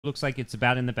looks like it's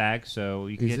about in the bag, so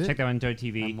you can check that on n0tail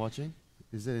TV. I'm watching.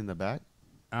 Is it in the bag?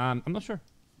 I'm not sure.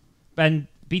 And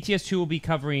BTS2 will be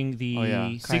covering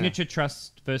the Signature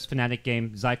Trust versus Fnatic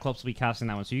game. Zyclops will be casting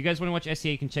that one. So you guys want to watch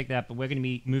SEA, you can check that. But we're going to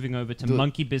be moving over to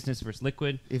Monkey Business versus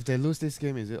Liquid. If they lose this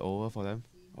game, is it over for them?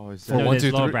 Or is that no,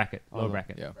 there's lower bracket. Lower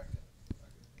bracket.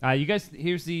 Yeah. You guys,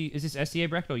 is this SEA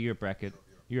bracket or Europe bracket?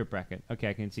 Europe bracket. Okay,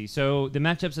 I can see. So the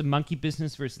matchups of Monkey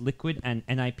Business versus Liquid and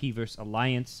NIP versus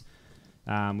Alliance.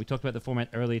 We talked about the format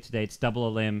earlier today. It's double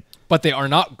a limb. But they are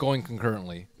not going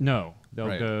concurrently. No.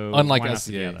 They'll go unlike one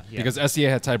SEA. Yeah. Because SEA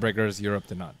had tiebreakers, Europe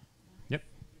did not. Yep.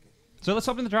 So let's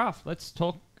hop in the draft. Let's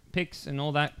talk picks and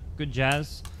all that good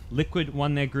jazz. Liquid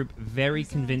won their group very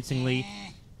convincingly.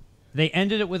 They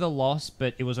ended it with a loss,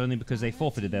 but it was only because they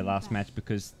forfeited their last match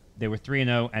because they were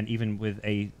 3-0, and even with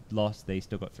a loss, they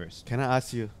still got first. Can I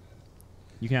ask you?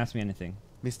 You can ask me anything.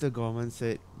 Mr. Gorman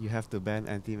said you have to ban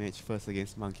anti-mage first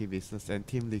against Monkey Business, and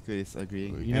Team Liquid is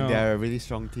agreeing. And they are a really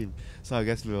strong team, so I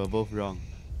guess we were both wrong.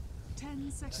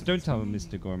 So don't tell him,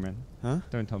 Mr. Gorman. Huh?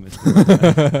 Don't tell Mr.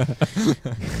 Gorman.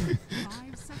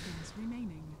 5 seconds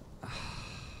remaining.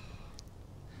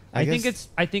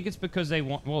 I think it's because they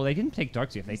want. Well, they didn't take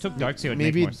Darkseid. If they took Darkseid, it would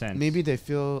make more sense. Maybe they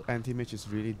feel anti-mage is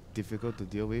really difficult to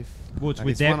deal with. Well, it's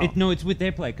with their it's with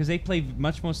their play because they play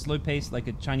much more slow paced, like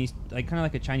a Chinese, kind of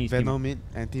like a Chinese team. Venom mid,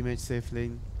 anti-mage safe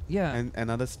lane. Yeah. And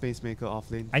another space maker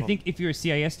off lane. I think if you're a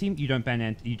CIS team, you don't ban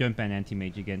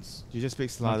anti-mage against. You just pick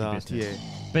Slada, TA.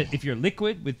 But if you're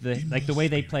Liquid with the way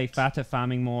they play Fata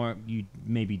farming more, you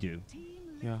maybe do.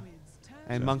 Yeah.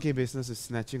 And Monkey Business is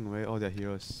snatching away all their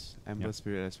heroes. Ember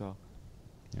Spirit as well.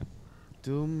 Yeah.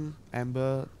 Doom,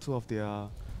 Ember, two of their, I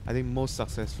think, most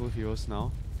successful heroes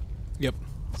now. Yep.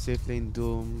 Safe lane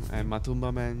Doom and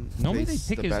Matumba Man. Normally they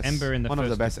pick his Ember in the one first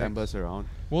of the best Embers around.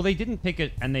 Well, they didn't pick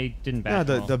it and they didn't ban it.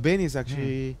 Yeah, the Bane is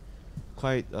actually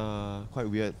quite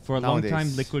weird. For a long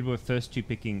time, Liquid were first to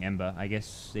picking Ember. I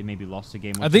guess they maybe lost a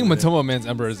game. I think Matumba Man's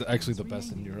Ember is actually the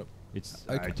best in Europe. It's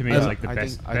to me, it's like the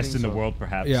best in the world,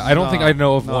 perhaps. Yeah, I don't think I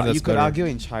know of one that's you could argue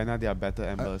in China they are better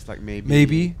Embers, like maybe.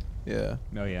 Maybe, yeah.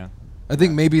 Oh yeah. I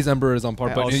think maybe's Ember is on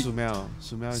par, but Sumail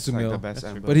is like the best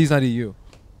Ember. But he's not EU.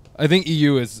 I think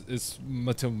EU is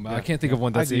Matumba. I can't think of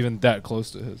one that's even that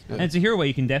close to his. And it's a hero where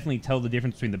you can definitely tell the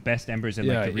difference between the best Embers and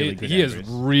like the really good he Embers. He is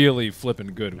really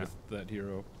flipping good with that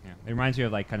hero. Yeah, it reminds me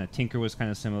of like kind of Tinker was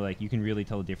kind of similar. Like you can really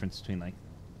tell the difference between like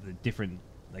the different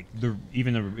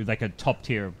like a top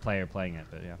tier player playing it.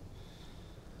 But yeah.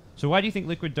 So why do you think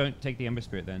Liquid don't take the Ember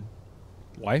Spirit then?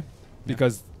 Why?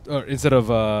 Because instead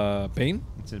of Bane?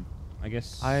 I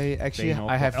guess. I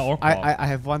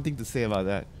have one thing to say about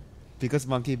that. Because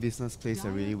Monkey Business plays a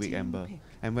really weak Ember.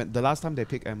 And when the last time they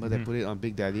picked Ember, they put it on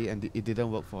Big Daddy and it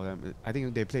didn't work for them. I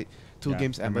think they played 2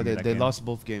 games Ember, they lost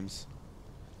both games.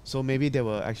 So maybe they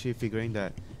were actually figuring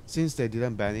that since they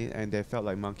didn't ban it and they felt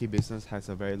like Monkey Business has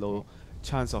a very low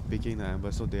chance of picking the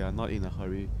Ember, so they are not in a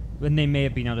hurry. Then they may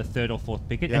have been out a 3rd or 4th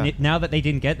pick it. And now that they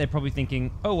didn't get, they're probably thinking,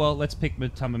 oh well, let's pick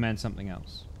Matumba Man something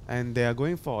else. And they are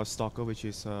going for a Stalker, which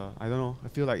is, I don't know, I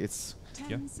feel like it's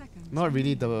not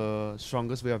really the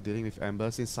strongest way of dealing with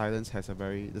Ember, since Silence has a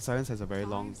very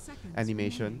long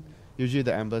animation. Usually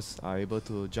the Embers are able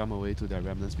to jump away to their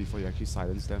remnants before you actually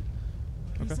silence them.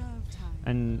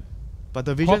 Okay. But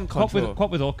the vision control...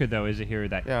 Quap with Orchid though is a hero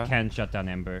that can shut down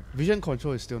Ember. Vision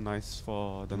control is still nice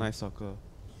for the Night Stalker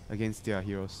against their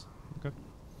heroes. Okay.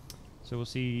 So we'll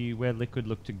see where Liquid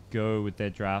look to go with their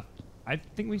draft. I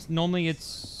think normally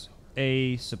it's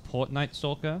a support Night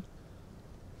Stalker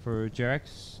for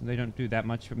Jerax. They don't do that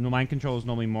much. Mind control is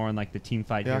normally more on like the team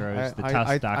fight heroes, the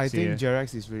Tusk, I think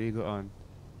Jerax is really good on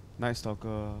Night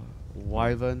Stalker,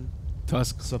 Wyvern,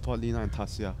 Tusk, support Lina, and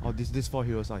Tusk. Yeah, these 4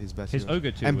 heroes are his best. His heroes.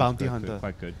 Ogre too, and Bounty Hunter,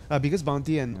 quite good. Because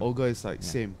Bounty and Ogre is like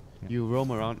same. You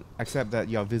roam around, except that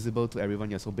you are visible to everyone.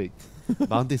 You're so big.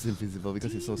 Bounty is invisible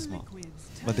because he's so small,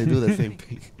 but they do the same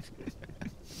thing.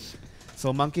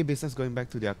 So Monkey Business going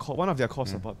back to their one of their core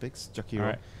support picks, Jakiro.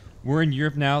 Right. We're in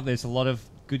Europe now. There's a lot of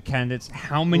good candidates.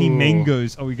 How many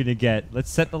mangoes are we gonna get? Let's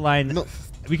set the line. No.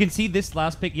 We can see this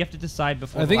last pick. You have to decide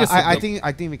before. I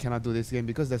think we cannot do this game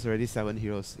because there's already 7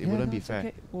 heroes. It wouldn't be fair.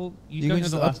 Okay. Well, you don't know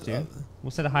the last 2.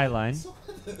 We'll set a high line.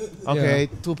 Okay,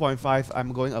 2.5.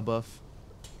 I'm going above.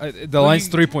 The line's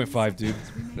 3.5 dude.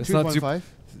 It's 3.5.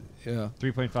 Yeah,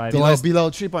 3.5. Below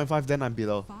 3.5. Then I'm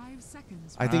below.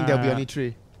 I think there'll be only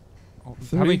 3. How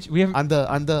many we have under.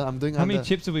 I'm doing how under. many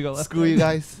chips have we got left? Screw you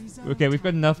guys. Okay, we've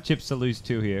got enough chips to lose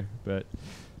 2 here, but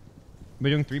we're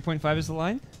doing 3.5 as the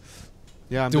line.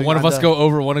 Yeah. Do one of us go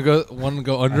over? One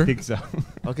go under? I think so.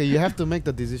 Okay, you have to make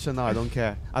the decision now. I don't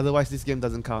care. Otherwise, this game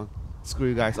doesn't count. Screw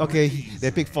you guys. Okay, they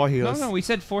picked 4 No, heroes. no, we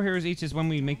said 4 heroes each is when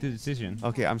we make the decision.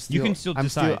 Okay, I'm still. You can still I'm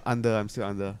decide. I'm still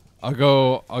under. I'll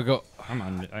go. I'm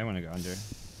under. I want to go under.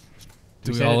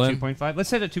 Do we set all at in? 2.5? Let's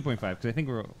set it at 2.5 because I think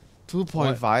we're.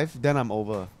 2.5. Then I'm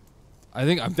over. I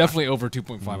think I'm definitely over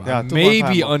 2.5. Yeah, I'm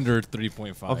maybe 2.5. under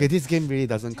 3.5. Okay, this game really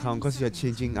doesn't count because you're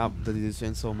changing up the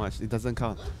decision so much. It doesn't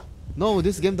count. No,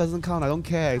 this game doesn't count. I don't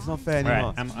care. It's not fair All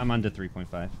anymore. right, I'm under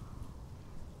 3.5.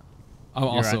 I'm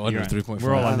also you're under right. 3.5.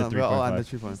 We're all under We're all 3.5. under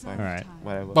 3.5. All right.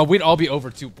 Whatever. But we'd all be over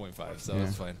 2.5, so Yeah.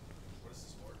 it's fine.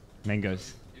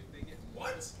 Mangoes.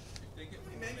 What?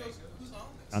 Mangoes, who's on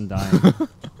this? I'm dying.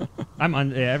 I'm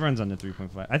under. Yeah, everyone's under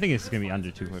 3.5. I think it's gonna be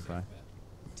under 2.5.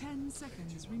 10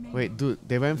 seconds remaining. Wait, dude,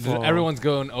 they went for. Everyone's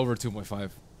going over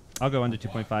 2.5. I'll go under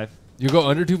 2.5. You go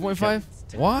under 2.5?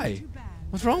 Why? Too bad.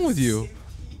 What's wrong with you?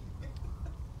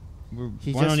 We're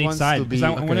He one just on each wants side. to 'cause be- I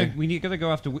wanna- Okay. we gotta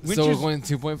go after. Which So we're is- going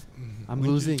 2. I'm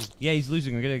losing. Yeah, he's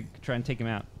losing. We're gonna try and take him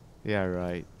out. Yeah,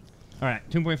 right. All right,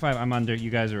 2.5. I'm under. You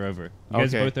guys are over. You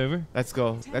guys Okay. both over. Let's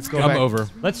go. Let's go I'm back. over.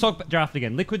 Let's talk draft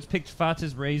again. Liquid's picked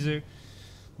Farta's Razor,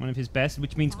 one of his best,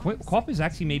 which means Quap is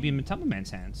actually maybe in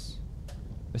Metalman's hands.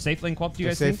 A safe lane Quap, do you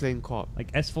The guys safe think? lane co-op.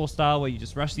 Like S4 style, where you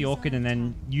just rush the Orchid and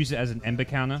then use it as an Ember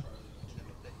counter.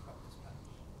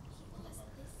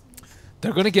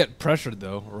 They're going to get pressured,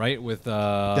 though, right? With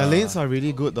Their lanes are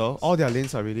really good though. All their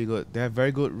lanes are really good. They have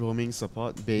very good roaming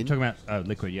support. You're Bane. talking about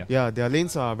Liquid, yeah. Yeah, their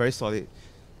lanes are very solid.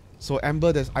 So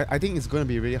Ember, I think it's going to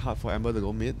be really hard for Ember to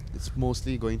go mid. It's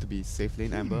mostly going to be safe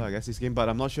lane Ember, I guess, this game. But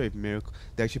I'm not sure if Miracle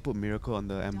they actually put Miracle on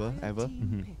the Ember ever.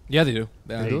 Yeah, they do.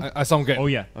 They do? I saw him get. Oh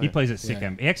yeah, he Okay. plays a sick Yeah.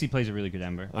 Ember. He actually plays a really good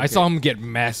Ember. I saw him get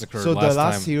massacred So last the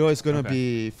last time. hero is going to Okay.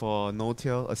 be for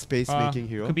n0tail, a space making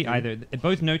hero. Could be either.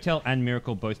 Both n0tail and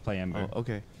Miracle both play Ember. Oh,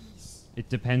 okay. It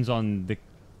depends on the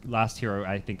last hero,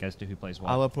 I think, as to who plays what.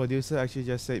 Our producer actually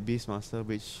just said Beastmaster,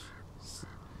 which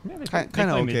Yeah, they Kinda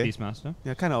play mid okay. Beastmaster.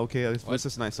 yeah, kind of okay. It's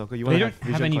versus Night Stalker. You They want don't to have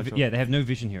vision any. control. Yeah, they have no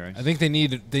vision heroes. I think they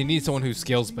need someone who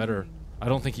scales better. I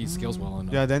don't think he scales well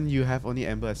enough. Yeah, then you have only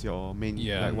Ember as your main.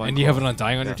 Yeah, like, one and you have core. an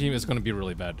Undying on your Yeah. team, it's going to be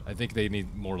really bad. I think they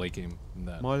need more late game than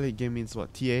that. More late game means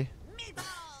what? TA?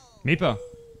 Meepo.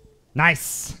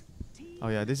 Nice. Oh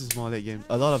yeah, this is more late game.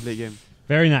 A lot of late game.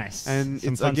 Very nice. And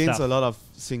Some it's fun against stuff. a lot of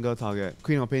single target.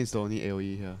 Queen of Pain is the only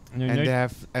AoE here. No, And no- they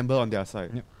have Ember on their side.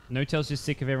 Yep. n0tail's just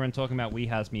sick of everyone talking about we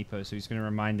has Meepo, so he's going to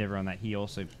remind everyone that he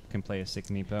also can play a sick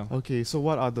Meepo. Okay, so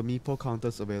what are the Meepo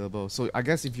counters available? So I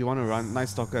guess if you want to run Night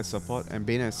Stalker as support and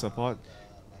Bane as support,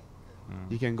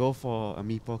 you can go for a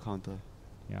Meepo counter.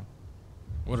 Yeah.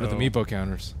 What are the So- Meepo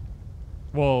counters?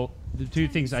 Well, the two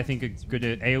things I think are good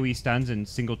are AoE stuns and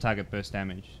single target burst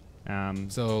damage.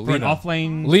 So for an Lina.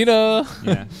 off-lane... Lina!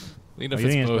 Yeah. Lina Oh, you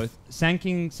fits think it's both.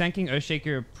 Sanking Earthshaker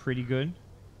are pretty good.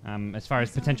 As far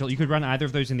as potential, you could run either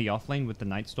of those in the off lane with the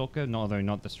Night Stalker, although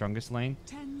not the strongest lane.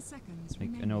 10 seconds Like, I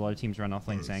remaining. know a lot of teams run off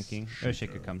lane Sanking.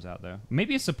 Earthshaker comes out though.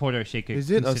 Maybe a support Earthshaker. Is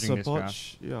it a considering this support?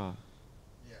 draft. Yeah.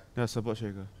 Yeah, support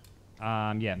shaker.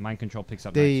 Yeah, Mind Control picks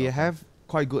up. They Night Stalker. have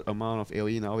quite good amount of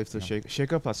AoE now with the Yeah.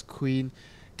 shaker plus Queen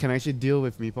can actually deal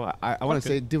with Meepo. I want to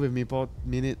Okay. say deal with Meepo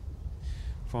minute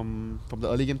from the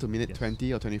early game to minute Yes.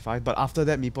 20 or 25, but after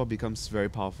that Meepo becomes very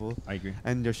powerful, I agree.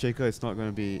 and your shaker is not going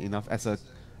to be enough as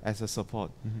a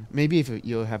support. Mhm. Maybe if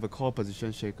you have a core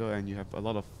position shaker and you have a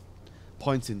lot of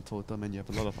points in totem and you have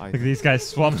a lot of Look at items. these guys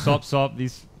swap.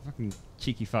 These fucking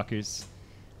cheeky fuckers.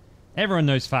 Everyone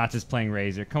knows Fata's playing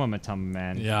Razor. Come on, Matama,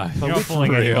 man. Yeah, You're not for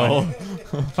fooling real.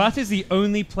 anyone. Fata's the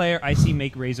only player I see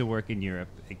make Razor work in Europe.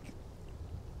 Like,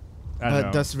 I don't know.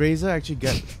 But does Razor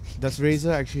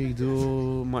actually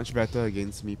do much better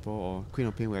against Meepo, or Queen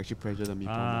of Pain will actually pressure the Meepo?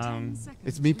 Um, 10 seconds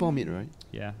It's Meepo mid, remaining. right?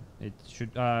 Yeah, it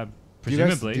should. Do you guys,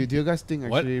 Presumably. do you guys think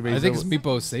What? actually Razor I think it's would-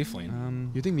 Meepo's safe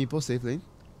lane. You think Meepo safe lane?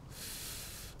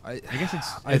 I guess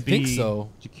it's. I it'd think be so.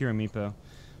 Jakira Meepo.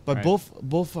 But Right.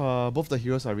 both the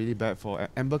heroes are really bad for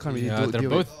Ember can't really Yeah, do they're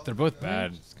deal with. both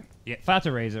bad. Yeah,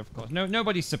 Fata Razor, of course.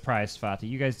 Nobody's surprised, Fata.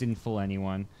 You guys didn't fool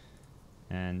anyone.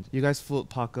 And You guys fooled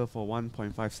Parker for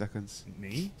 1.5 seconds.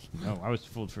 me? No, I was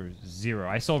fooled for 0.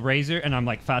 I saw Razor, and I'm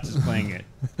like, Fata's playing it,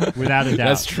 without a doubt.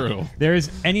 That's true. There is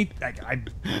any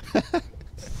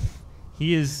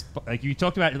he is like you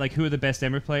talked about like who are the best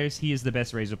Ember players. He is the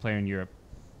best Razor player in Europe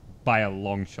by a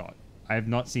long shot. I have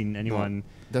not seen anyone.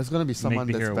 There's gonna be someone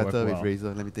the that's hero work better with well.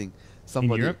 Razor. Let me think.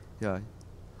 Somebody. Europe? Yeah.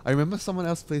 I remember someone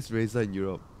else plays Razor in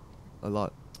Europe a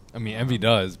lot. I mean, Envy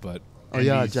does, but Oh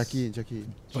yeah, he's- Jackie. but Do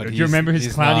he's- you remember his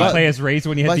he's cloudy not- play as Razor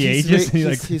when he had But the his, Aegis? ra- He,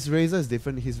 his, like, his Razor is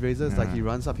different. His Razor is like Nah. he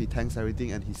runs up, he tanks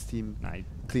everything, and his team nah,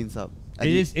 cleans up. It And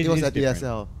is- It it was is at different.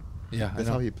 ESL. Yeah, I That's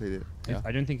know. how he played it. Yeah.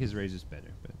 I don't think his Razor's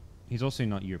better, but he's also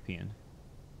not European.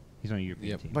 He's on a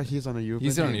European team. But he's on a European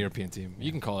He's team. on a European team.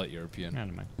 You can call it European. I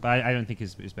don't mind. But I don't think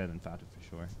he's better than Fata for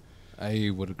sure. I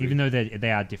would agree. Even though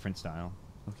they are different style.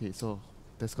 Okay, so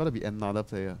there's got to be another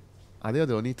player. Are they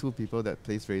the only two people that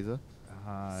plays Razor?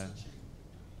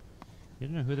 You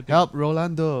don't know who the big Help,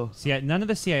 Rolando. none of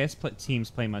the CIS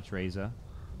teams play much Razor.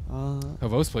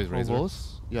 Havos plays Razor.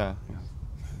 Havos? Yeah.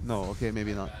 No, okay,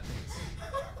 maybe not.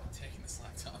 Taking this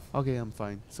laptop. Okay, I'm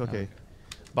fine. It's okay.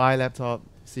 Bye, laptop.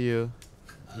 See you.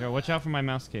 Yo, watch out for my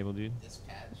mouse cable, dude. This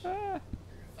patch, at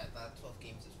 12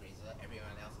 games is Razor, everyone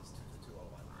else is 2 or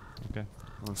 1. Okay.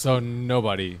 So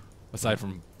nobody aside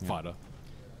from Fata.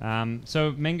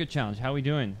 So Mango Challenge, how we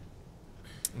doing?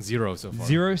 0 so far.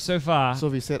 0 so far. So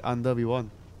we said under, we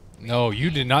won. No, you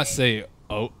did not say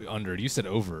under. You said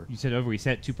over. You said over. We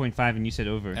said 2.5 and you said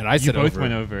over. And I said you both over.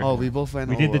 went over. Oh, we both went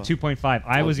We over. did the 2.5.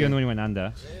 I was the Okay. only one who went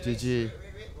under. GG.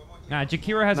 Nah,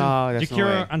 Jakira hasn't. No, there's no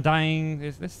Jakira way. Undying.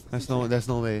 Is this? There's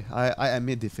no way. I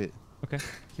admit defeat. Okay.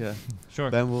 Yeah. Sure.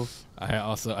 Ben Wolf. I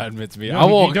also admit to me. No, I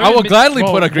will. you don't I will admit- gladly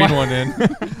Whoa, put a green what? one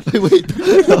in. Wait.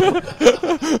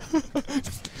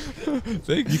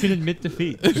 You can admit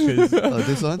defeat because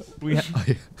This one? we. Yeah,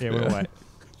 we're white.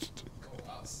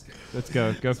 Let's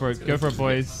go. Go for it. Go for it,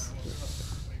 boys.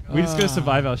 We just gotta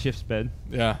survive our shifts, Ben.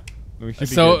 Yeah. We should be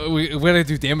good. So we gotta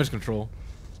do damage control.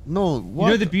 No, what?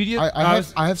 You know the beauty of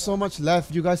I have so much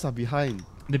left. You guys are behind.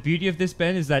 the beauty of this,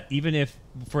 Ben, is that even if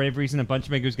for every reason a bunch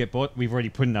of Megos get bought, we've already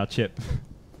put in our chip,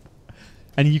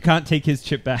 and you can't take his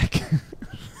chip back.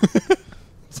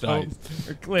 Nice.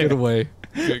 We're clear. Good away.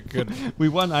 Good. We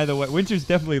won either way. Winter's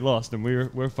definitely lost, and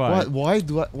we're fine. Why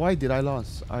did I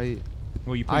lose?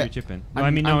 Well, you put your chip in. No, I'm-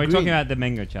 I mean, no, I'm we're talking green. about the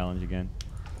Mango Challenge again.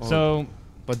 Oh. So,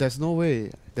 But there's no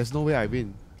way. There's no way I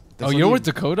win. Oh, There's you're only- with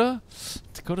Dakota?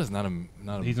 Dakota's not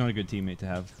a. he's not a good teammate to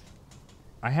have.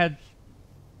 I had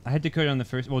Dakota on the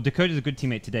first. Well, Dakota's a good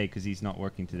teammate today because he's not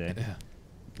working today. Yeah.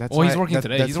 That's Well, he's why- working that-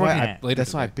 today. That's He's why working I- later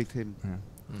That's why I today. picked him. Yeah.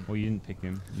 Well, you didn't pick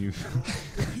him. You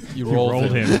You you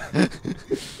rolled him.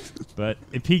 But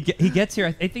if he gets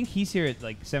here, I think he's here at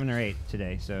like 7 or 8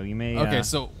 today. So you may. Okay,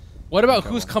 so what about go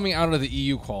who's on. coming out of the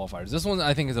EU qualifiers? This one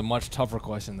I think is a much tougher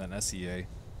question than SEA.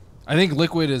 I think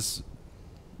Liquid is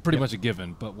pretty much a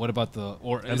given, but what about the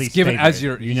At it's least given as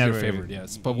favorite. your You never- favorite?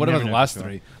 Yes, but you what about never the know last for sure.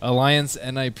 3? Alliance,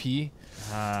 NIP,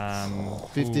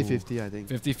 50-50, I think.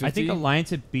 50-50. I think Alliance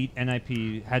had beat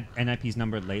NIP, had NIP's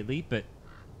number lately, but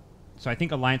so I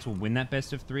think Alliance will win that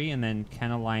best of 3, and then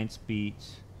can Alliance beat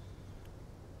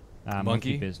Monkey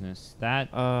Monkey? Business?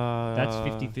 That's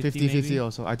 50-50 50-50 maybe?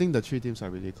 also. I think the 3 teams are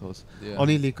really close. Yeah.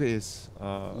 Only Liquid is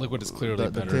Liquid is clearly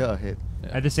the better. clear ahead.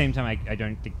 At the same time, I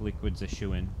don't think Liquid's a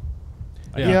shoe-in.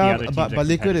 I think Yeah. the Yeah, other teams but are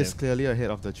Liquid is competitive. clearly ahead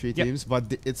of the 3 Yep. teams,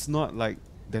 but it's not like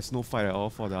there's no fight at all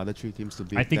for the other 3 teams to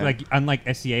beat I think them. like unlike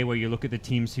SEA where you look at the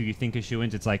teams who you think are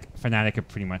shoo-ins, it's like Fnatic are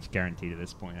pretty much guaranteed at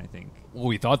this point. I think. Well,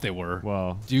 we thought they were.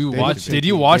 Well, Do you They watch? look Did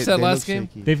you shaky. watch They- that they last look game?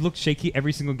 shaky. they've looked shaky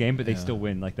every single game, but they Yeah. still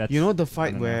win. Like that's You know the I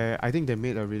fight don't know. where I think they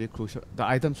made a really crucial. The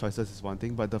item choices is one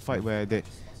thing, but the fight where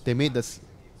they made this.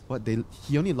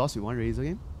 He only lost with one Razor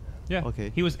game. Yeah.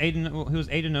 Okay. He was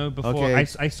 8-0 before. Okay.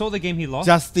 I saw the game he lost.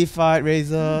 Justified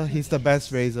Razor. He's the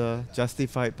best Razor.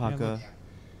 Justified Parker.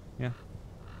 Yeah.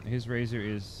 His Razor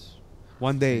is.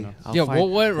 One day. enough. I'll Yeah, find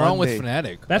what went wrong one with day.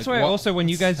 Fnatic? That's Like, why what- also when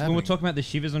you what's guys when we're happening? talking about the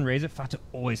Shivas on Razor, Fata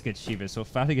always gets Shivas. So if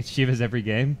Fata gets Shivas every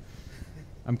game,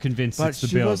 I'm convinced But it's the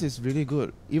build. Shivas is really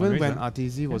good. Even when Razor?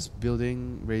 RTZ was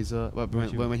building Razor,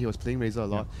 when he was playing Razor a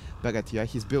lot back at TI,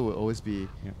 his build would always be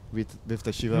Yeah. with the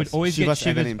He Shivas. would always get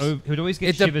Shivas Shivas. Aghanim's. He would always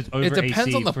get It, Shivas over it depends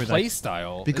AC on the for play like,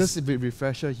 style. Because with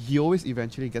Refresher, he always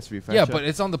eventually gets Refresher. Yeah, but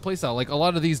it's on the playstyle. Like a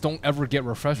lot of these don't ever get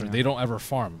refresher. Yeah. They don't ever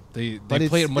farm. They But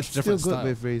play it it's much still different good style.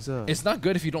 with Razor. It's not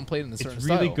good if you don't play it in a certain it's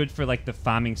really style. good for like the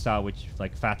farming style, which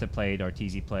like Fata played or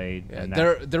TZ played. Yeah, and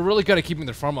that- they're really good at keeping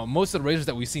their farm up. Most of the razors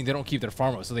that we've seen, they don't keep their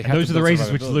farm up, so they and have those to are the build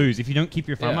razors which survivability. lose. If you don't keep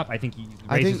your farm Yeah. up, I think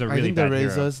I razors think, are really the bad hero.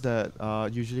 Razors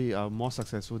that usually are more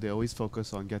successful, they always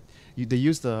focus on they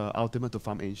use the ultimate to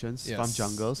farm ancients, farm Yes.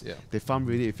 jungles. Yeah. They farm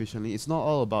really efficiently. It's not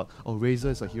all about, oh, Razor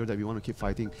is a hero that we want to keep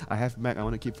fighting. I have Mac, I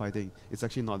want to keep fighting. It's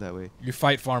actually not that way. You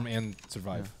fight, farm, and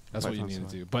survive. Yeah, That's fight, what you farm, need to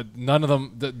survive. do. But none of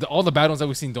them, all the bad ones that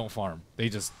we've seen don't farm. They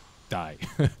just die.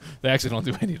 They actually don't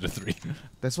do any of the 3.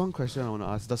 There's one question I want to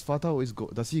ask. Does Fata always go,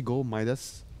 does he go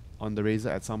Midas on the Razor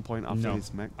at some point after No.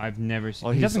 his Mac? I've never seen.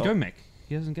 Oh, he he's doesn't all- go mech.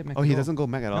 He doesn't get mech. Oh, at he all. doesn't go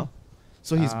Mac at No. all?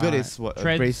 So his build is what? A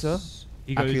Treads, Bracer?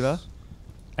 He goes Aquila?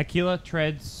 Aquila,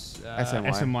 Treads, SMY.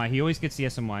 SMY. He always gets the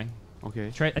SMY. Okay.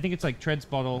 I think it's like Treads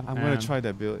bottle. I'm going to try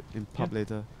that build in pub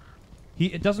later.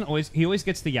 It doesn't always. He always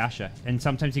gets the Yasha, and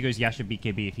sometimes he goes Yasha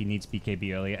BKB if he needs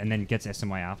BKB earlier, and then gets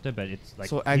SMY after. But it's like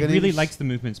So he really likes the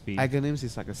movement speed. Aghanims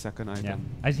is like a second Yeah,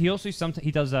 item. he also he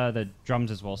does the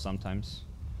drums as well sometimes.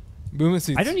 Movement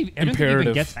speed. I don't think he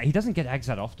even gets. He doesn't get Ags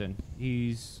that often.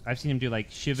 I've seen him do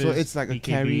like shivers. So it's like BKB, a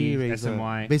carry razor.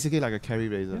 SMY. Basically like a carry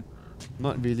razor.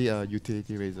 Not really a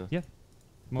utility razor. Yeah,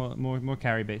 more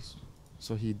carry based.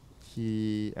 So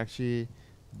he actually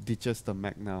ditches the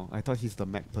Mac now. I thought he's the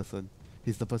Mac person.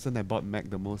 He's the person that bought Mac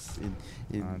the most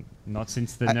in Not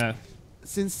since the nerf.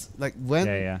 since like when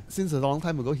Yeah. since a long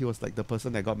time ago he was like the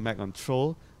person that got Mac on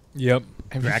Troll. Yep.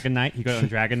 Dragon Knight. He got it on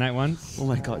Dragon Knight once. Oh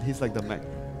my god, he's like the Mac.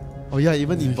 Oh yeah,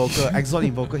 even Invoker, Exalt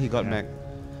Invoker he got Yeah. Mac.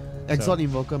 Exalt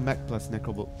Invoker Mac plus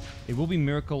Necrobook. It will be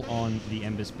Miracle on the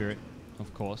Ember Spirit,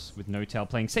 of course, with n0tail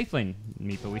playing safe lane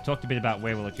Meepo. We talked a bit about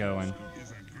where will it go, and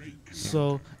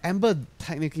So Ember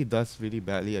technically does really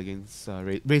badly against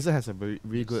Razor has a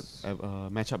really good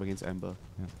matchup against Ember.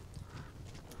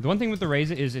 the one thing with the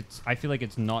Razor is I feel like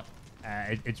it's not.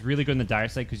 It's really good in the dire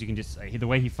state because you can just the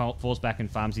way he falls back and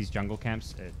farms these jungle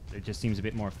camps. It just seems a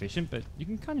bit more efficient, but you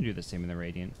can kind of do the same in the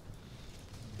Radiant.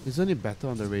 Isn't it better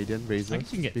on the Radiant Razor? I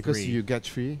guess you can get because 3. you get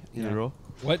 3 in a row.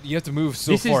 What? You have to move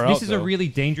so This far out. is a though. really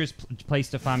dangerous place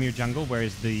to farm your jungle,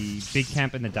 whereas the big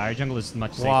camp in the dire jungle is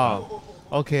much safer. Wow.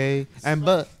 Okay.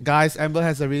 Ember Ember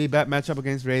has a really bad matchup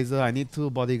against Razor. I need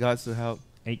 2 bodyguards to help.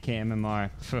 8k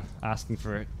MMR, asking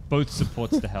for both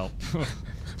supports to help.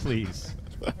 Please.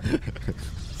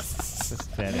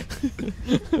 Pathetic.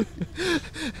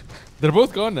 They're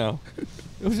both gone now.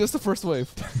 It was just the first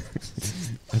wave.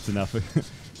 That's enough.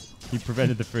 He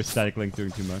prevented the first static link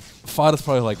doing too much. Fada's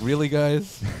probably like, really,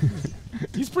 guys?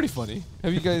 He's pretty funny.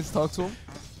 Have you guys talked to him?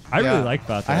 I really like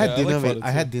Bata. I had Yeah, I dinner like with Fada I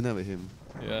too. had dinner with him.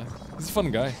 Yeah. He's a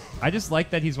fun guy. I just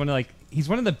like that he's one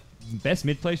of the best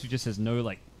mid players who just has no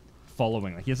like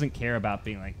following. Like he doesn't care about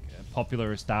being like a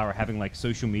popular star or having like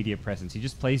social media presence. He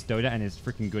just plays Dota and is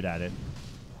freaking good at it.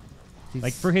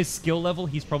 Like for his skill level,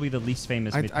 he's probably the least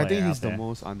famous mid player I think he's out the there.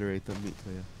 most underrated mid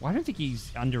player. Well, I don't think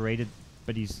he's underrated,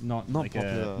 but he's not like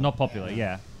popular. not popular.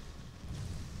 Yeah.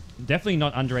 Definitely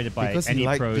not underrated by Because any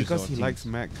pros because or he teams. likes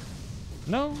Mac.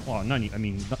 No, well, no. I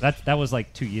mean, that was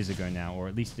like 2 years ago now, or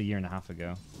at least a year and a half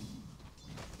ago.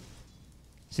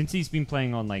 Since he's been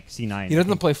playing on like C9. He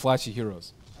doesn't play flashy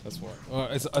heroes. That's why.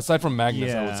 Aside from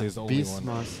Magnus, I would Yeah. say is the only one.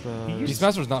 Beastmaster.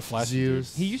 Beastmaster's not flashy.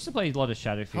 Zeus. He used to play a lot of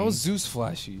Shadow Fiend. How is Zeus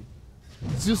flashy?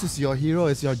 Zeus is your hero.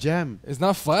 It's your jam. It's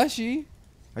not flashy.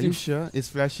 Are you sure? It's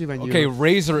flashy when Okay, you.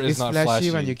 Razor is It's not flashy,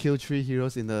 flashy. when you kill 3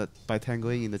 heroes by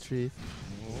tangling in the tree.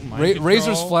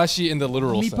 Razor's flashy in the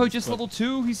literal Meepo sense. just but- level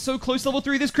 2. He's so close to level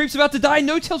 3. This creep's about to die.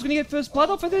 n0tail's gonna get first blood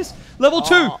off of this. Level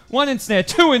 2. 1 ensnare.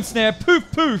 2 ensnare.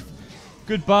 Poof, poof.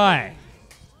 Goodbye.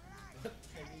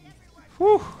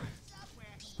 Whew.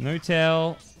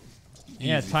 n0tail.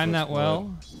 Yeah, Easy timed first that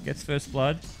well. Gets first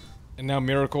blood. And now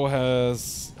Miracle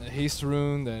has a haste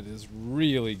rune that is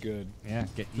really good. Yeah,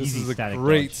 get This easy is a static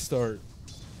great dodge. start.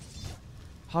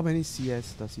 How many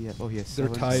CS does he have? Oh, he has They're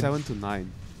 7, tied. 7 to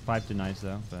 9. 5 denies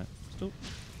though, but still.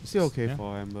 Still okay Yeah.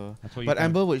 for Ember. That's what you But can-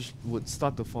 Ember would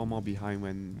start to fall more behind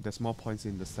when there's more points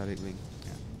in the static link.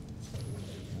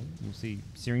 We'll see.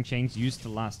 Searing Chains used the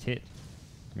last hit.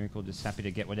 Miracle just happy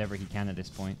to get whatever he can at this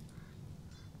point.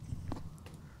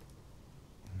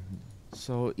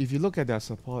 So if you look at their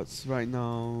supports right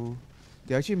now,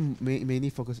 they actually mainly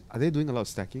focus. Are they doing a lot of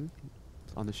stacking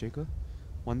on the Shaker?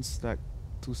 1 stack,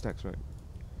 2 stacks, right?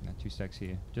 2 stacks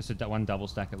here. Just one double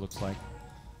stack it looks like.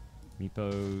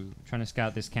 Meepo trying to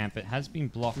scout this camp. It has been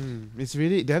blocked. It's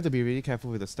really they have to be really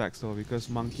careful with the stacks though, because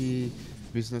Monkey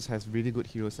Business has really good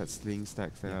heroes that sling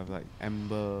stacks. They have like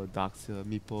Ember, Darkseer,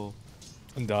 Meepo.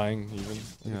 Undying, even.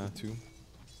 Yeah. Too.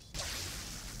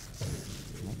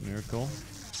 Oh, Miracle.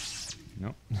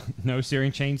 Nope. No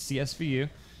Searing Chains CS for you.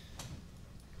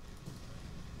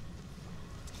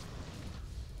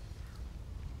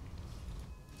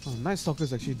 Oh, Night Stalker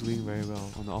is actually doing very well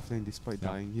on the offlane despite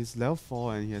dying. He's level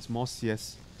 4 and he has more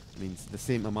CS. Means the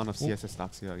same amount of CS as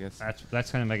Darkseer, I guess. That's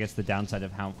kind of, I guess, the downside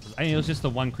of how... I mean, it was just the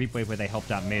one creep wave where they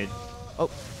helped out mid. Oh,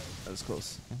 that was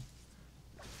close.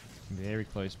 Very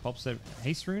close. Pops the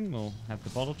haste rune. We'll have the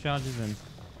bottle charges and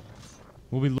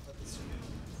we'll be...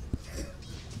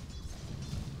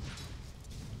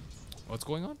 What's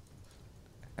going on?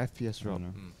 FPS drop.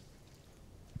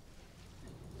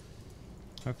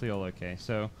 Hopefully all okay.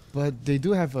 So... But they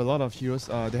do have a lot of heroes.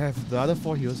 They have the other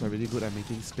 4 heroes are really good at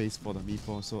making space for the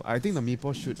Meepo. So I think the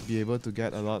Meepo should be able to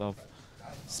get a lot of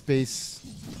space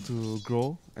to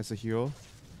grow as a hero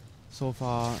so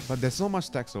far. But there's so much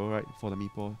stacks though, right, for the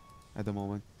Meepo at the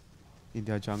moment in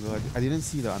their jungle. I didn't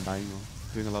see the Undying though.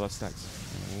 doing a lot of stacks.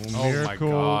 Oh my Miracle.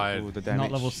 god. Ooh, the damage.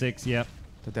 Not level 6, yep.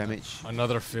 The damage.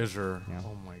 Another fissure. Yeah.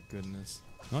 Oh my goodness.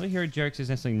 Not a hero Jerix is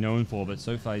necessarily known for, but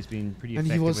so far he's been pretty And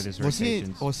effective he with his was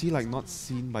rotations. was he like not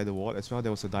seen by the ward as well?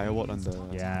 There was a dire ward on the.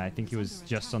 Yeah, I think he was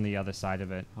just on the other side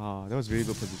of it. Ah, that was really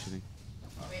good positioning.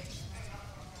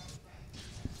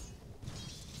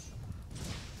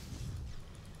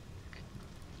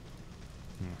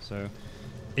 So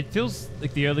it feels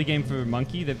like the early game for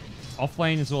Monkey, the off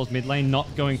lane as well as mid lane, not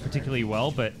going particularly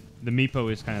well, but the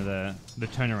Meepo is kind of the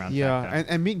turnaround Yeah,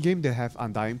 factor. and mid game they have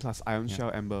Undying plus Iron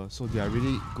Shell Ember, so they are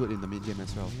really good in the mid game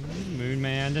as well.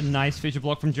 Moonman, a nice fissure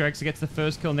block from Jerix gets the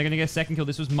first kill, and they're going to get a second kill.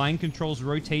 This was Mind Control's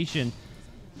rotation,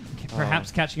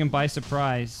 perhaps catching him by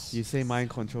surprise. You say mind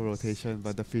control rotation,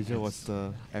 but the fissure was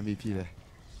the MVP there.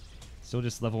 Still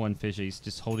just level 1 fissure. He's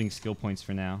just holding skill points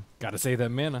for now. Gotta save that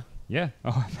mana. Yeah,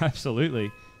 oh,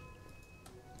 absolutely.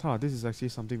 This is actually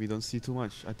something we don't see too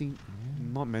much. I think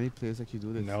not many players actually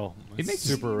do this. No, It makes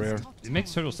super rare. It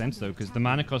makes total sense though, because the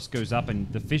mana cost goes up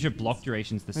and the fissure block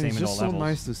duration's the And same it's at all just so levels.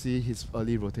 nice to see his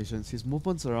early rotations. His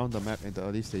movements around the map in the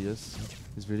early stages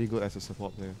is really good as a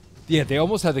support player. Yeah, they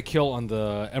almost had the kill on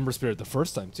the Ember Spirit the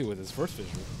first time too with his first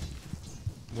fissure.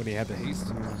 When he had the haste.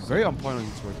 Very on point on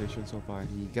his rotation so far.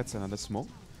 He gets another smoke.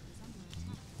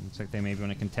 Looks like they maybe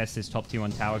want to contest this top tier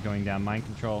 1 tower going down. Mind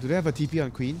control. Do they have a TP on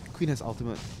Queen? Queen has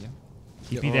ultimate.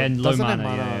 Yeah. TP then low doesn't have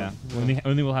mana. mana. Yeah.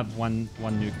 Only will have one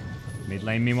nuke. Mid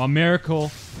lane, meanwhile, Miracle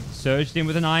surged in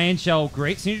with an Iron Shell.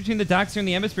 Great synergy between the Darkseer and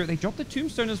the Ember Spirit. They dropped the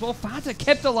Tombstone as well. Fata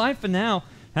kept alive for now.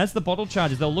 Has the bottle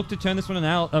charges. They'll look to turn this one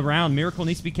around. Miracle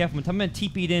needs to be careful. Matama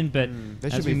TP'd in, but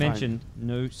as we mentioned,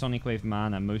 no Sonic Wave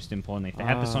mana, most importantly. If they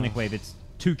have the Sonic Wave, it's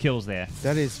 2 kills there.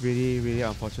 That is really, really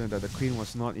unfortunate that the Queen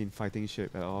was not in fighting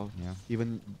shape at all. Yeah.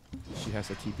 Even she has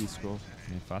a TP scroll.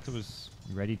 Yeah, Fata was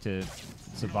ready to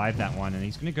survive that one, and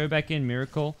he's going to go back in.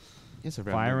 Miracle. Yes, a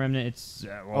Fire Remnant, it's,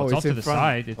 well, it's it's off to in the front.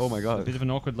 side. It's Oh my god. a bit of an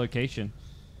awkward location.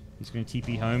 He's going to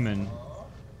TP home and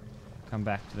come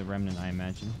back to the Remnant, I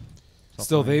imagine. Top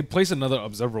Still, lane. they place another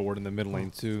Observer Ward in the mid lane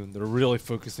too. They're really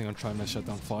focusing on trying to shut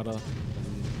down Fada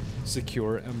and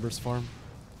secure Ember's farm.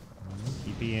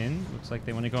 TP in. Looks like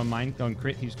they want to go on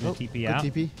crit. He's going to TP out.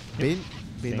 TP. Bane? Bane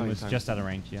Bane not in was time. just out of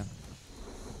range, yeah.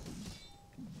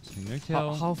 So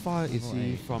n0tail. How far is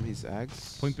he Right. from his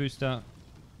eggs? Point booster.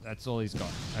 That's all he's got.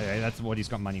 Okay, that's what he's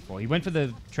got money for. He went for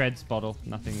the treads bottle.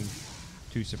 Nothing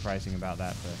too surprising about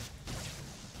that, but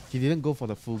He didn't go for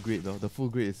the full grid though. The full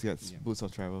grid is gets Yeah. boots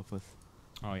of travel first.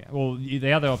 oh yeah. Well,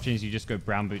 the other option is you just go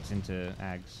brown boots into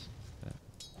Ags. But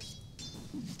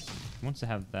he wants to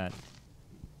have that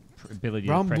ability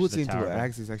Brown to press boots the into tower. but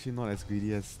eggs is actually not as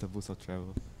greedy as the boots of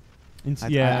travel.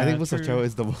 yeah, I think boots of true. travel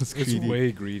is the most It's greedy.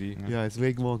 way greedy. Yeah. Yeah, it's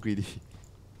way more greedy.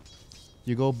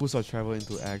 You go boost of travel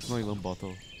into eggs, not even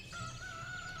bottle.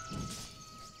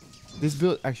 This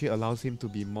build actually allows him to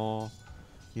be more,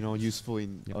 useful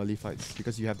in Yep. early fights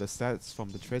because you have the stats from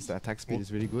the treads. The attack speed Well,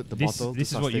 is really good. The This bottle. is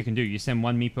to what you sustain. can do. You send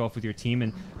one Meepo off with your team,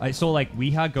 and I saw like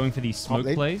Weeha going for these smoke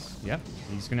lane? plays. Yep,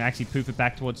 he's going to actually poof it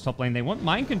back towards top lane. They want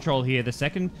mind control here. The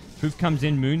second poof comes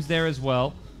in, Moon's there as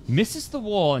well. Misses the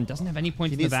wall and doesn't have any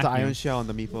points He in the needs the vacuum. Iron Shell on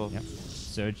the Meepo. Yep.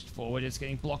 Surged forward. It's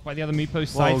getting blocked by the other Meepo. Wow,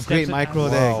 Side great steps it. micro Wow.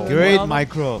 there. Great Well,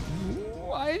 micro.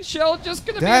 Ooh, Iron Shell just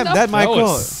going to be Damn, enough. that That micro.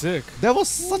 was sick. That was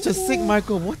such a sick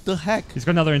micro. What the heck? He's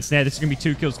got another ensnare. This is going to be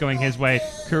 2 kills going his way.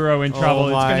 Kuro in Oh trouble.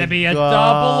 It's going my to be a God.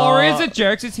 double. Or is it?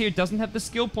 Jerix is here. Doesn't have the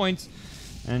skill points.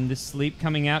 And the sleep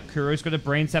coming out. Kuro's got a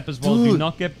brain sap as well. Do Dude.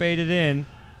 not get baited in.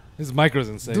 His micro's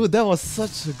insane. Dude, that was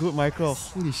such a good micro.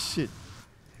 Holy shit.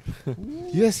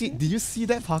 Did you see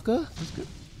that, Parker? It was good.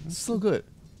 It's so good.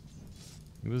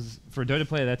 It was, for a Dota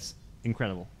player, that's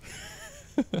incredible.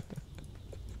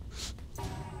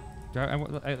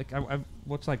 I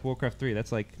watched like Warcraft 3.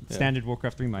 That's like Yeah. standard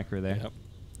Warcraft 3 micro there. Yep.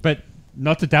 But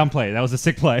not to downplay it. That was a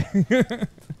sick play.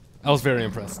 I was very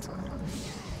impressed.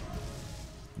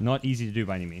 Not easy to do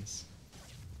by any means.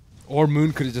 Or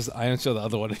Moon could have just Iron Shell the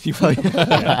other one if you Oh, want.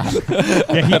 Yeah,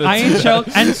 he Iron Shell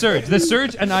and Surge. The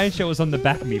Surge and Iron Shell was on the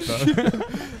back Meepo.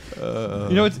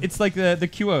 It's like the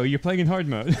QO. You're playing in hard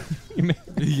mode.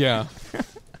 Yeah.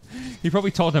 He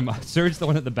probably told him, Surge the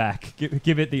one at the back.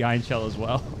 Give it the Iron Shell as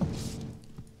well.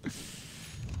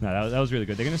 No, that was really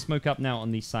good. They're going to smoke up now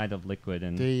on the side of Liquid.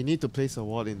 And They need to place a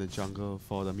ward in the jungle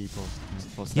for the Meepo.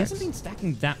 For he hasn't stacks. been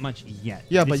stacking that much yet.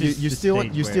 Yeah, This but is you the still stage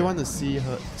want where-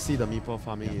 to see the Meepo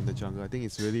farming in the jungle. I think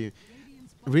it's really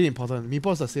really important.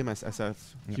 Meepo is the same as SF.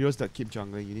 Yep. Heroes that keep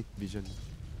jungling, you need vision.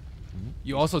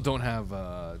 You also don't have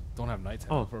n0tail.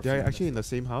 Oh, for a they're few actually in minutes.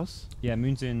 the same house. Yeah,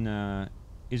 Moon's in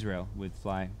Israel with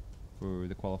Fly for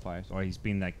the qualifiers. Or he's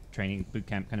been like training, boot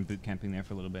camping there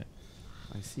for a little bit.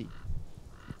 I see.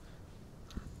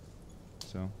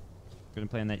 So, going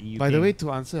to play on that EU By game. the way,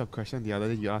 to answer your question the other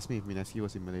day, you asked me if Mineski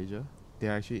was in Malaysia.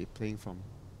 They're actually playing from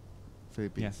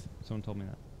Philippines. Yes, someone told me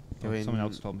that. They were Someone in-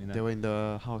 else told me that. They were in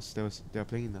the house. They were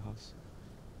playing in the house.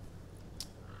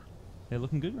 They're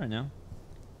looking good right now.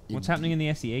 What's Indeed. happening in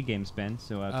the SEA games, Ben?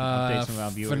 So update some of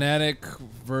our viewers. Fnatic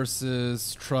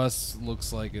versus Trust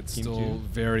looks like it's Team still two.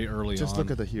 very early Just on.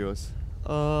 look at the heroes.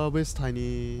 Where's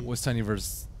Tiny? What's Tiny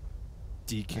versus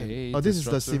DK? Oh, this is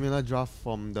the Disruptor? similar draft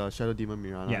from the Shadow Demon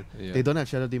Mirana. Yeah. Yeah. They don't have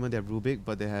Shadow Demon, they have Rubik,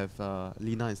 but they have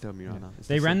Lina instead of Mirana. It's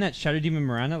They the ran same. that Shadow Demon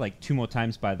Mirana like 2 more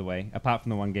times, by the way, apart from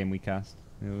the one game we cast.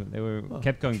 They were Oh.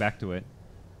 kept going back to it.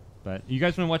 But you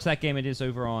guys want to watch that game? It is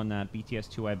over on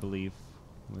BTS2, I believe.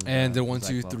 with, And the with 1, Black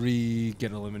 2, Cloud. 3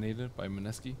 get eliminated by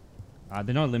Mineski?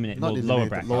 They're not eliminated. Not Well, lower eliminated,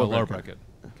 bracket. lower Lower bracket.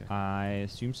 bracket. Okay. I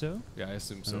assume so. Yeah, I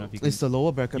assume I don't know so. if you can. Is the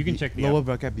lower bracket You can check the lower app.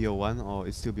 bracket BO1 or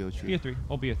it's still BO3? BO3.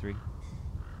 All BO3.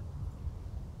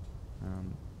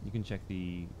 You can check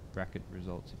the bracket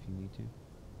results if you need to.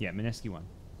 Yeah, Mineski won.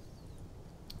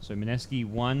 So Mineski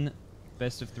won,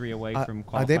 best of 3 away from Are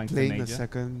qualifying they for playing major. the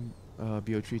second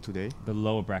BO3 today? The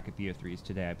lower bracket BO3 is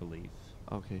today, I believe.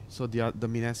 Okay, so the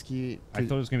Mineski. I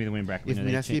thought it was going to be the winning bracket. if but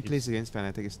no, they Mineski cha- plays against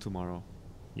Fnatic, it's tomorrow.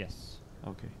 Yes.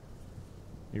 Okay,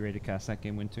 You ready to cast that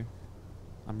game, Winter?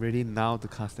 I'm ready now to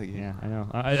cast that game. Yeah, I know.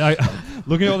 I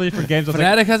looking at all the different games, I was like,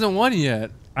 Fnatic hasn't won yet.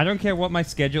 I don't care what my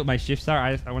schedule, my shifts are.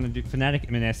 I want to do Fnatic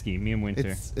and Mineski, me and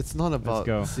Winter. It's not go.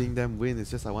 about seeing them win. It's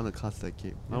just I want to cast that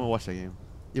game. I want to watch that game,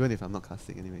 even if I'm not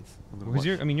casting anyways. I'm gonna Because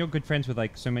watch. you're good friends with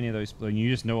like so many of those, and you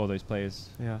just know all those players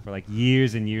Yeah. for like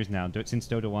years and years now, since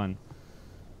Dota 1.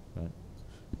 But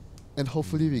And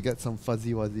hopefully we get some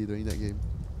fuzzy wuzzy during that game.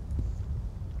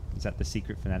 is that the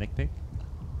secret Fnatic pick?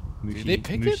 Mushi, they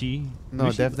pick it? Mushi? No,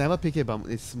 Mushi? they've never picked it, but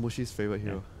it's Mushi's favorite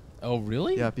hero. Oh,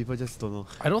 really? Yeah, people just don't know.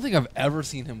 I don't think I've ever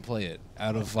seen him play it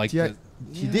out of like TI,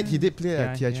 the, he did play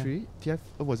at Yeah, TI3.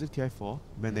 Was it TI4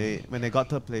 when they got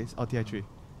third place or TI3?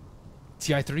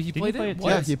 TI3 he Did he played play it? it What?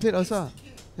 Yeah, he played Ursa.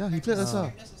 Yeah, he played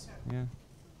Ursa. Yeah.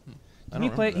 I Didn't he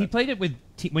don't play? remember He that. played it with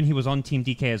when he was on Team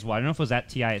DK as well. I don't know if it was at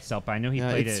TI itself, but I know he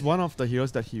Yeah, played it's it. one of the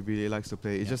heroes that he really likes to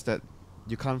play. It's Yeah. just that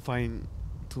you can't find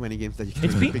too many games that you can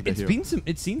It's really been pick the it's hero. been some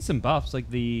it's seen some buffs, like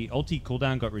the ulti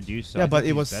cooldown got reduced. So Yeah, I but think it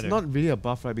he's was better. not really a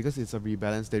buff, right? Because it's a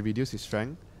rebalance. They reduced his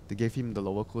strength. They gave him the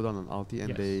lower cooldown on ulti, and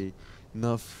Yes. they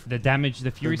nerf. The damage,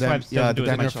 the Fury dam- swipes yeah, don't the do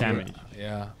as much damage damage.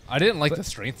 Yeah, I didn't like But- the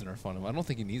strength nerf on him. I don't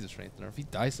think he needs a strength nerf. He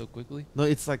dies so quickly. No,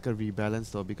 it's like a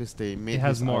rebalance though, because they made It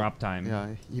has his more ult- uptime.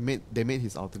 Yeah, they made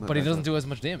his ultimate. But he doesn't better. do as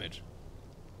much damage.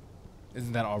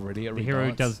 Isn't that already a The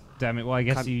hero rebalance? does damage. Well, I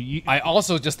guess Can't- you I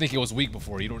also just think it was weak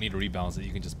before. You don't need to rebalance it.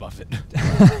 You can just buff it.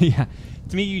 yeah.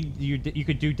 To me, you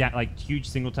could do like huge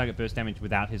single target burst damage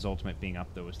without his ultimate being up.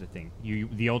 Though was the thing.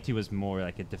 The ulti was more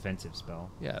like a defensive spell,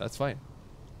 Yeah, that's fine.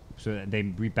 so that they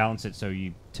rebalanced it so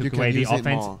you took You can away the use it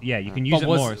offense. more. Yeah, you Yeah. can use But it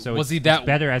was- more. So was he it's that-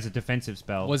 better as a defensive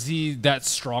spell? Was he that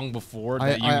strong before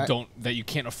I- that you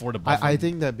can't afford to buff I him?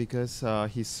 think that because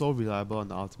he's so reliable on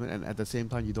the ultimate, and at the same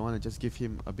time, you don't want to just give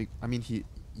him a big. I mean,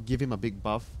 give him a big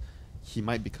buff, he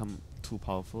might become too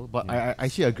powerful. But Yeah. I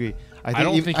actually agree.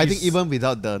 don't think I think he's- even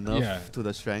without the nerf Yeah. to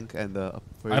the strength and the.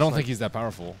 I don't think he's that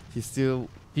powerful. He's still.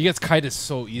 He gets kited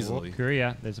so Or easily.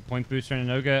 Korea. There's a point booster and an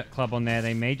Ogre club on there.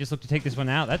 They may just look to take this one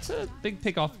out. That's a big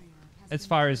pick off as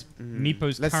far as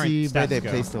Meepo's Let's current see where stats they go.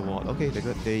 place the ward. Okay,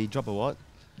 they drop a ward.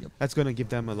 That's going to give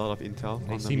them a lot of intel.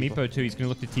 They on the see Meepo too. He's going to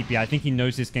look to TP. I think he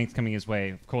knows this gank's coming his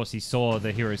way. Of course, he saw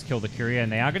the heroes kill the Courier, and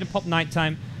they are going to pop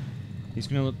Nighttime. He's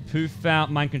going to look poof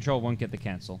out. Mind Control won't get the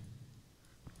cancel.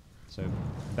 So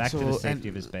back to the So, safety and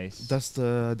of his base. Does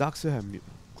the Darkseer have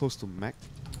close to Mac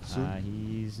soon?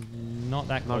 He's not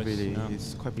that close. Not really. No.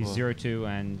 He's quite He's poor. 0-2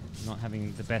 and not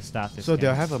having the best start this So game.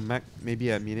 they'll have a Mac maybe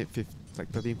at minute 15, like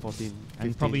 13, 14, 15.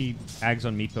 And probably Ags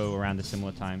on Meepo around a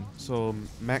similar time. So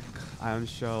Mac, Iron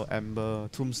Shell, Ember,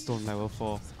 Tombstone level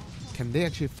 4. Can they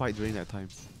actually fight during that time?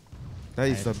 That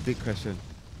is I- the big question.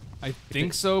 I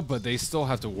think so, but they still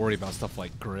have to worry about stuff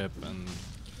like grip and.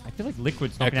 I feel like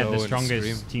Liquid's not going to Echo have the and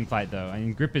strongest Scream. team fight though. I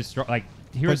mean, Grip is strong. Like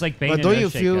heroes like Bane but and don't you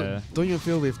Earthshaker. don't you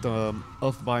feel with the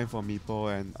Earthbind for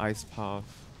Meepo and Ice Path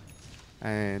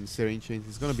and Searing Chains,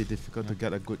 it's gonna be difficult to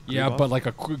get a good. Yeah, creep but off? like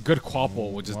a good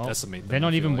quapple would just Well, decimate them. they're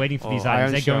not I even feel waiting for these Iron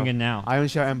items. They're going Shell. in now. Iron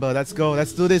Shell Ember, let's go,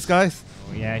 let's do this, guys.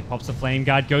 Oh yeah, he pops the Flame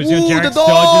Guard, goes Ooh, in, the Jarex dodges the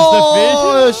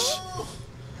dodge! vision.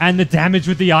 And the damage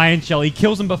with the Iron Shell. He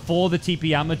kills him before the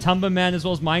TP out. Matumba Man as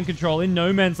well as Mind Control in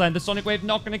no man's land. The Sonic Wave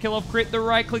not going to kill off Crit. The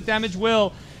right click damage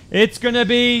will. It's going to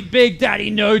be Big Daddy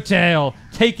n0tail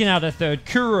taking out a third.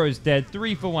 Kuro's dead.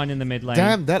 3 for 1 in the mid lane.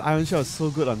 Damn, that Iron Shell is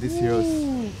so good on these heroes.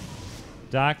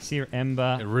 Darkseer,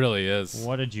 Ember. It really is.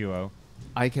 What a duo.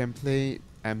 I can play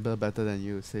Ember better than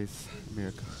you, says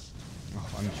Miracle.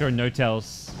 I'm sure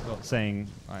n0tail's saying,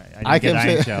 I didn't get can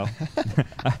Iron play- Shell.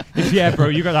 Yeah, bro,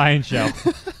 you got Iron Shell.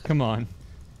 Come on.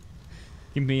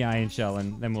 Give me Iron Shell,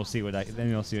 and then we'll see what I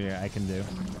can do.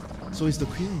 So is the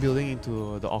queen building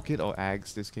into the orchid or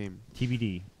eggs this game?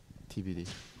 TBD. TBD.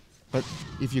 But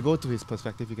if you go to his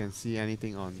perspective, you can see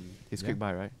anything on his quick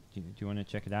buy, right? Do you want to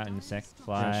check it out in a sec?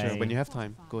 Fly. Yeah, sure. When you have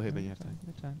time, go ahead when you have time.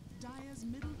 Good time. Dire's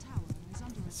middle tower is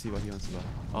under See what he wants to buy.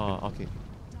 Oh, okay.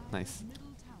 Nice. middle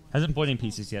tower. Hasn't bought any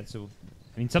pieces yet, so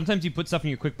I mean sometimes you put stuff in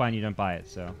your quick buy and you don't buy it,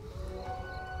 so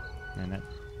and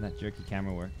that jerky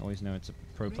camera work. Always know it's a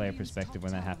pro player perspective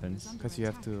when that happens. Because you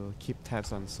have to keep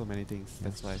tabs on so many things.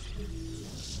 That's why.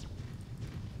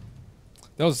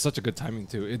 That was such a good timing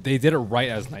too. They did it right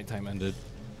as nighttime ended,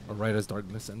 or right as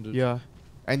darkness ended. Yeah.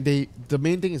 And the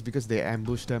main thing is because they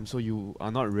ambush them, so you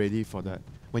are not ready for that.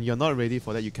 When you're not ready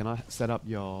for that, you cannot set up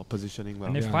your positioning well.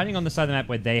 And they're fighting on the side of the map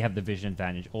where they have the vision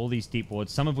advantage. All these deep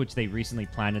wards, some of which they recently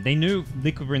planted. They knew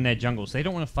Liquid were in their jungle, so they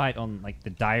don't want to fight on like the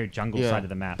dire jungle side of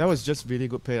the map. That was just really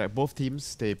good play. Like both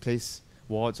teams, they place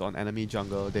wards on enemy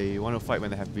jungle. They want to fight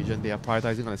when they have vision. They are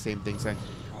prioritizing on the same things. And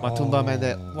Matumba man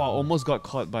that almost got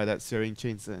caught by that searing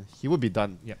chains. He would be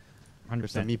done. Yep,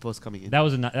 With the 100%. Meepos coming in. That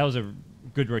was a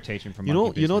good rotation from You know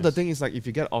Monkey the Business. thing is like if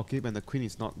you get Orchid and the queen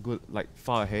is not good, like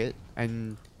far ahead,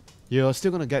 and you're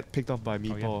still gonna get picked off by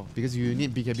Meepo because you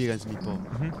need BKB against Meepo.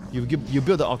 You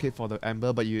build the Orchid for the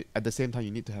Ember, but you at the same time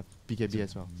you need to have BKB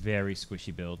as well. Very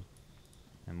squishy build,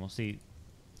 and we'll see.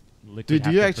 Do Liquid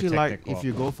have you to actually protect like their if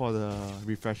you co-op. go for the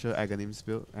Refresher Aghanims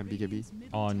build and BKB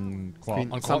on qual?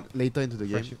 queen on some co-op? later into the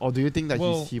game, Refresher. or do you think that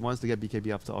Well- he wants to get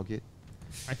BKB after Orchid?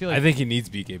 I feel like I think he needs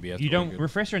BKB. you don't.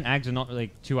 Refresher and Ags are not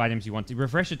like two items you want to.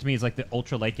 Refresher to me is like the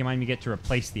ultra late game item you get to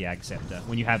replace the Ag Scepter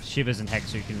when you have Shivers and Hex,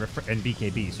 so you can and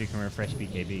BKB, so you can refresh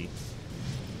BKB.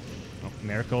 Oh,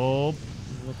 Miracle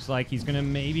looks like he's gonna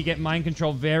maybe get mind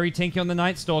control. Very tinky on the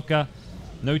Night Stalker.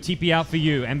 No TP out for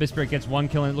you. Ember Spirit gets 1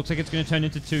 kill, and it looks like it's gonna turn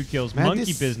into 2 kills. Man, Monkey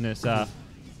this- Business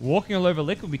walking all over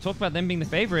Liquid. We talked about them being the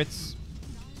favorites.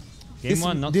 Game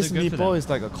one, not this so good for Meepo them. is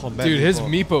like a combat. Dude, his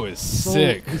Meepo. Meepo is So,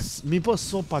 sick. his Meepo is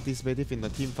so participative in the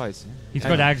team fights. He's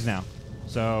And got Ags now,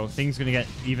 so things gonna get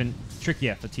even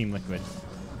trickier for Team Liquid.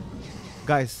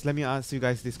 Guys, let me ask you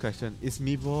guys this question: is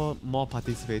Meepo more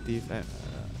participative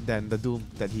than the Doom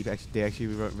that they actually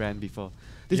ran before?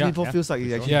 This Yeah. Meepo feels like he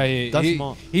for actually Yeah, does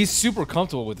more. he's super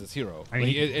comfortable with his hero. I mean,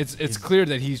 Like, it's clear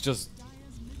that he's just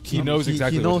he knows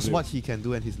exactly He knows what what to he can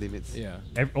do and his limits. do.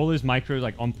 Yeah. All those micros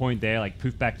like on point there, like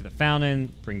poof back to the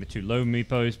fountain, bring the 2 low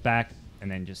Meepos back, and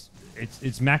then just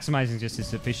it's maximizing just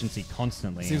his efficiency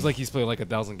constantly. Seems and like he's played like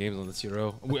 1,000 games on this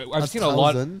hero. I've seen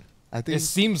 1,000? I It think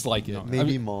seems like it.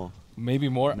 maybe more. Maybe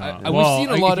more. no. We've Well, seen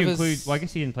a if lot you of include, his. well, I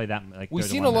guess he didn't play that. Like We've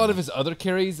seen a lot of his other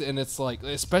carries, and it's like,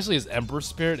 especially his Ember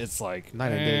Spirit. It's like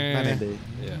Night and day. Night and day.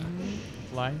 Yeah.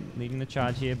 Fly leading the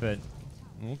charge here, but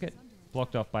we'll get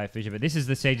blocked off by a fissure. But this is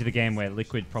the stage of the game where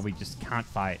Liquid probably just can't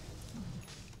fight.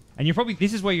 And you're probably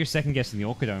this is where you're second guessing the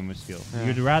Orchid almost feel. Yeah.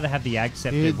 You'd rather have the Ag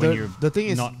Scepter when you're the thing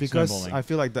is not because snowballing. I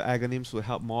feel like the Aghanims will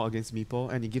help more against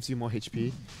Meepo and it gives you more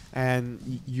HP,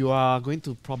 and you are going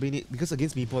to probably need because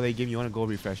against Meepo late game you want to go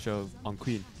Refresher on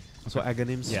Queen, so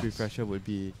Aghanims Yes. Refresher would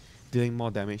be dealing more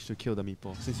damage to kill the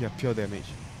Meepo since you have pure damage.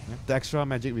 The extra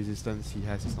magic resistance he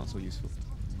has is not so useful.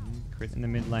 Crit in the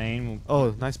mid lane.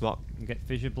 Oh, nice block. We'll get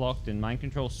fissure blocked and Mind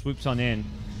Control swoops on in.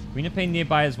 Queen of Pain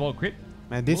nearby as well. Crit.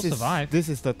 Man, this We'll is survive. this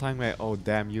is the time where oh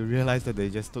damn, you realize that they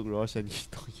just took Roche and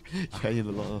you're in a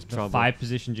lot of The trouble. 5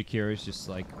 position Jakiro is just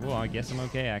like, well, I guess I'm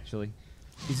okay actually.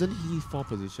 Isn't he 4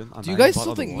 position? Do you guys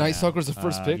still think Night Yeah. Stalker's the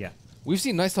first pick? Yeah. We've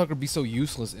seen Night Stalker be so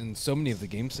useless in so many of the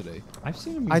games today. I've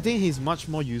seen him. I think he's much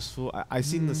more useful. I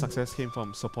seen the success came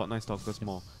from support Night Stalkers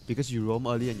more because you roam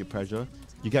early and you pressure.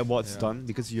 You get what's done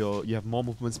because you have more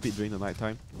movement speed during the night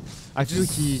time. I feel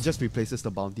he just replaces the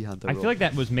bounty hunter. I role. feel like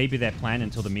that was maybe their plan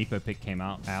until the Meepo pick came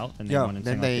out, and they wanted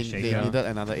then something they, like the they Shaker. needed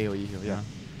another AoE hero. Yeah.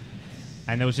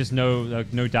 And there was just no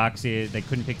Darks here. They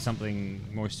couldn't pick something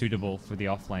more suitable for the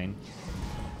off lane.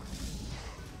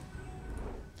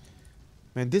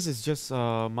 Man, this is just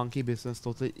monkey business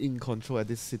totally in control at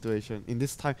this situation. In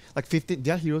this time, like 15,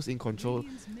 their heroes in control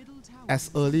Radiant's middle tower as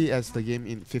early as the game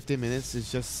in 15 minutes is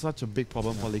just such a big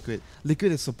problem for Liquid.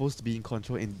 Liquid is supposed to be in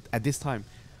control at this time.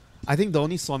 I think the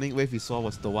only Sonic wave we saw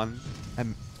was the one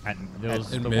There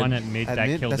was in the mid. one at mid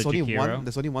that killed there's the only Jakiro.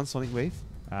 there's only one Sonic wave.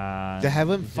 They They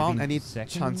haven't found any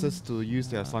chances to use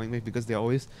their Sonic wave because they're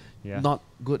always not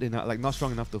good enough, like not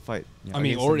strong enough to fight. Yeah. I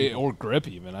mean, against the Meepo. or grip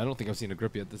even. I don't think I've seen a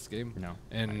grip yet this game. No.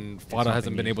 And It's Fada not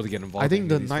hasn't been been able to get involved. I think in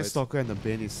the these Night fights. Stalker and the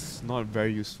Bane is not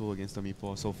very useful against the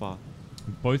Meepo so far.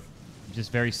 Both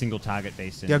just very single target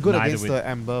based. They're good against the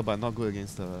Ember, but not good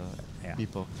against the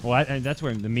Meepo. Well, and that's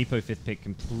where the Meepo 5th pick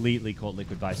completely caught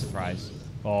Liquid by surprise.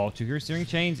 Oh, 2 Hero Searing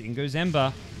Chains. In goes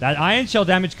Ember. That Iron Shell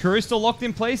damage. Kuro still locked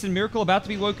in place, and Miracle about to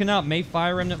be woken up. May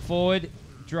Fire Remnant forward.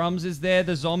 Drums is there.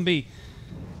 The zombie.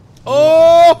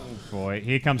 Oh! Boy,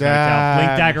 here comes n0tail.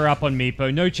 Blink Dagger up on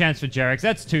Meepo. No chance for Jerax.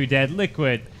 That's 2 dead.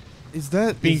 Liquid is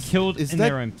that being killed in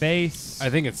their own base. I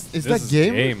think it's is that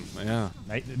game? Yeah.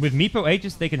 Right? With Meepo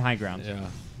Aegis, they can high ground. Yeah.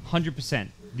 100%.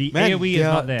 The Man, AoE is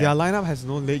not there. Their lineup has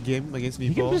no late game against Meepo.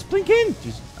 He can just blink in.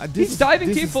 He's diving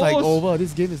this tier is like 4s. over.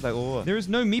 This game is like over. There is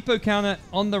no Meepo counter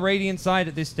on the Radiant side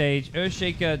at this stage.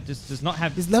 Earthshaker just does not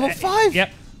have... He's level 5!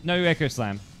 Yep. No Echo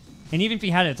Slam. And even if he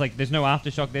had it, it's like there's no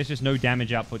Aftershock. There's just no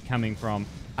damage output coming from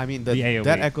I mean, the AoE.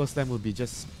 that Echo Slam would be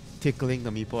just tickling the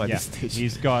Meepo at this stage.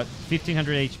 He's got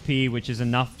 1500 HP, which is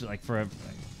enough to, like for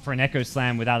an Echo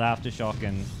Slam without Aftershock.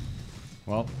 And,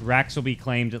 well, Rax will be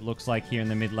claimed, it looks like, here in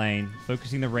the mid lane.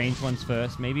 Focusing the ranged ones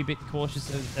first. Maybe a bit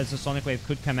cautious as the Sonic Wave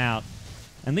could come out.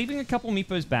 And leaving a couple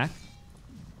Meepos back.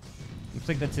 Looks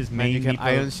like that's his main Man, you can Meepo.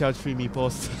 Iron Shell 3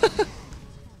 Meepos.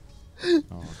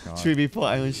 Oh, God. 3 Meepo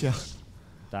Iron Shell.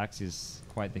 Dax is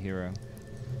quite the hero.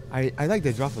 I like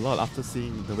their draft a lot after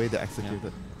seeing the way they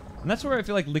executed. And that's where I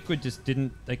feel like Liquid just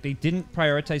didn't, like, they didn't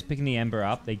prioritize picking the Ember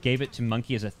up. They gave it to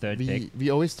Monkey as a third pick. We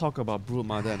always talk about Brood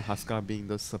Mother and Huskar being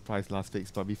those surprise last picks,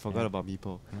 but we forgot about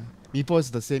Meepo. Meepo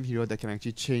is the same hero that can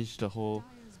actually change the whole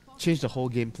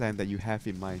game plan that you have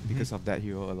in mind because of that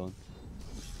hero alone.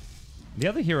 The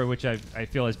other hero which I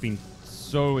feel has been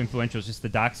so influential is just the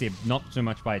Darkseer, not so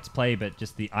much by its play, but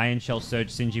just the Iron Shell Surge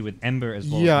Sinji with Ember as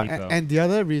well as Meepo. And the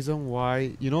other reason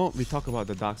why, you know, we talk about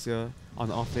the Darkseer on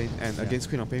off lane, and against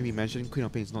Queen of Pain, we mentioned Queen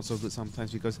of Pain is not so good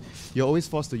sometimes because you're always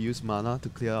forced to use mana to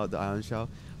clear out the Iron Shell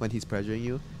when he's pressuring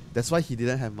you. That's why he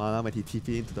didn't have mana when he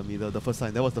TP into the middle the first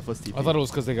time. That was the first TP. I thought it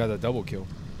was because they got a double kill.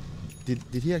 Did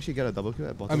he actually get a double kill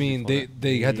at bottom? I mean,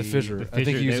 they had the fissure. I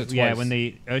think he used it twice. Yeah, when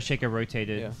the Earthshaker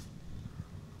rotated. Yeah.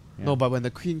 No, but when the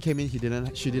Queen came in, she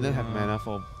didn't have mana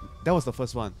for... That was the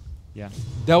first one. Yeah.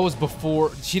 That was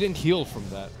before... She didn't heal from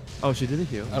that. Oh, she didn't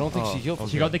heal? I don't think she healed from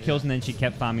She got the kills and then she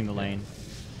kept farming the lane.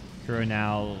 Kuro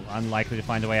now unlikely to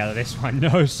find a way out of this one.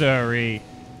 No, sirree.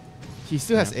 He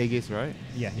still has Aegis, right?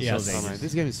 Yeah, he Yes. still has Oh, Aegis.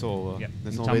 this game is so over. Yep.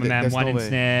 There's no way. Man, There's one no in way.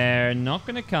 snare. Not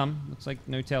going to come. Looks like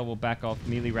n0tail will back off.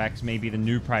 Melee Rax may be the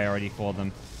new priority for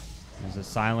them. There's a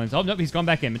silence. Oh, no, he's gone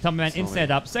back in. Man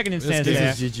instead up. Second instead there.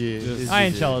 This is GG. This is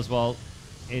Iron GG. Shell as well.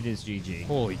 It is GG.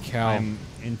 Holy cow. I'm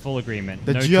in full agreement.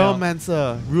 The n0tail,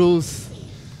 Geomancer rules.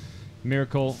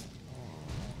 Miracle.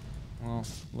 Well,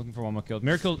 looking for one more kill.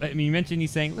 Miracle, I mean, you mentioned he's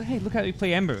saying, hey, look how you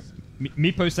play Ember.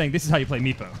 Meepo's saying, this is how you play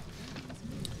Meepo.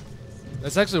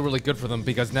 That's actually really good for them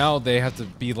because now they have to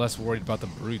be less worried about the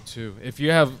Brood too. If you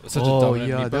have such a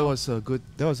dominant Meepo,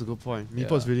 that was a good point.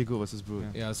 Meepo's really good versus Brood.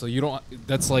 Yeah, so you don't.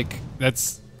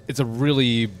 It's a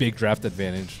really big draft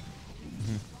advantage.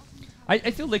 I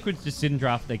feel Liquid just didn't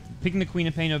draft, like, picking the Queen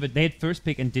of Pain over. They had first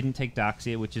pick and didn't take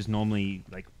Darkseer, which is normally,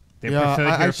 like, their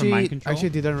preferred hero from Mind Control. I actually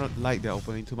didn't like their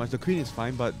opening too much. The Queen is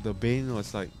fine, but the Bane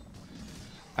was like...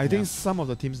 I think some of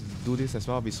the teams do this as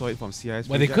well. We saw it from CIS.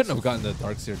 Well, they couldn't have gotten the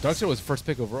Darkseer. Darkseer was first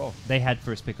pick overall. They had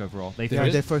first pick overall. They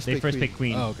first picked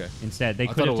Queen. Oh, okay. Instead, they I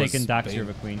could have thought it taken was Darkseer Bane.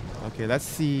 over Queen. Okay, let's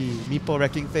see. Meepo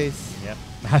wrecking face.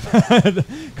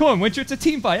 Yep. Come on, Winter, it's a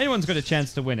team fight. Anyone's got a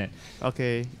chance to win it.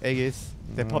 Okay, Aegis.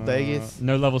 They popped the Aegis.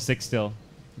 No level 6 still.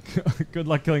 Good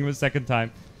luck killing him a second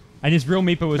time. And his real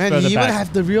Meepo was Man, further he even back.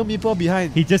 have the real Meepo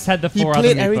behind. He just had the 4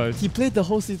 other Meepos. He played the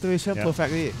whole situation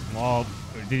perfectly. Oh,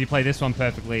 did he play this one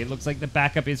perfectly? It looks like the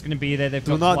backup is going to be there. They've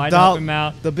Do got not Light to help doubt him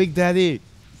out. the Big Daddy.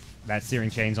 That's Searing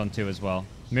Chains on 2 as well.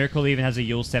 Miracle even has a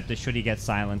Yule Scepter should he get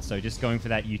silenced, so just going for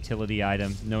that utility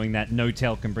item, knowing that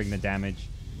n0tail can bring the damage.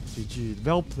 GG.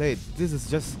 Well played. This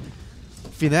is just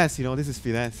finesse, you know. This is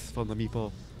finesse from the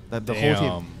Meepo. The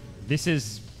whole team. This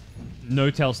is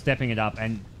n0tail stepping it up,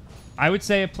 and I would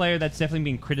say a player that's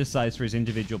definitely been criticized for his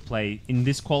individual play in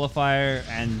this qualifier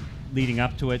and leading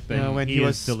up to it, but when he he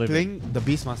was delivered. playing the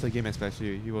Beastmaster game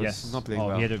especially, he was not playing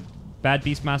well. He had a bad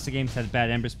Beastmaster games, had bad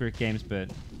Ember Spirit games, but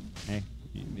hey,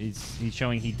 he's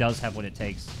showing he does have what it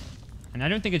takes. And I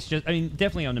don't think it's just, I mean,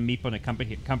 definitely on a Meepo and a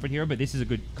comfort hero, but this is a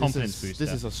good confidence booster.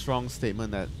 This is a strong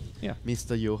statement that Yeah.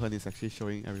 Mr. Johan is actually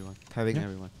showing everyone, telling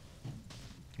everyone.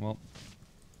 Well,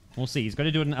 we'll see. He's got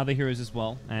to do it in other heroes as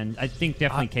well, and I think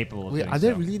definitely capable of Wait, doing are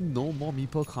there so. really no more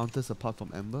Meepo counters apart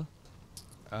from Ember?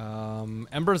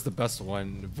 Ember's the best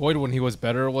one. Void, when he was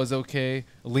better, was okay.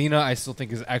 Lina, I still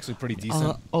think is actually pretty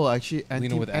decent. Actually,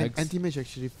 Lina with eggs. Anti-Mage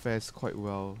actually fares quite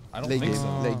well. I don't late think game,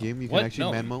 so. Late game, you What? can actually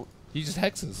No. man mode. He just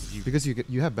hexes. Because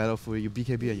you have battle for it, you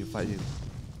BKB and you fight him.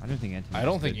 I don't think anti-mage. I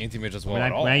don't think anti-mage does well when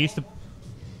at all. When I used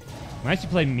to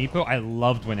play Meepo, I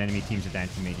loved when enemy teams had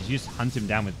anti-mages. You just hunt him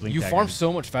down with blink. You dagger. farm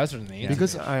so much faster than the anti-mage.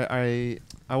 Because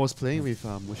I was playing with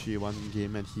Mushi one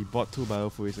game and he bought 2 Battle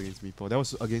Furies against Meepo. That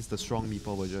was against the strong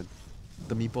Meepo version.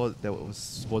 The Meepo that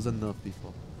wasn't nerfed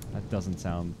before. That doesn't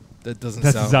sound. That doesn't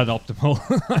That's sound. not optimal.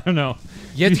 I don't know.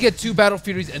 You had to get 2 Battle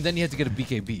Furies and then you had to get a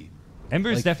BKB. Ember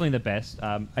is Like- definitely the best.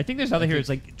 I think there's other heroes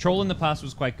like Troll in the past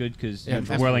was quite good because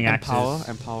whirling and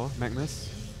axes, Power, Magnus.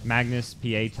 Magnus,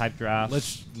 PA type draft.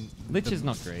 Lich is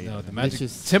not great. No, the magic.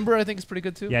 is- Timber, I think, is pretty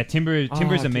good too. Yeah, Timber's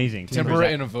amazing. Timber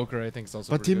Timber's and Invoker, I think, is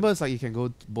also But pretty Timber good. is like you can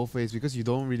go both ways because you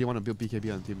don't really want to build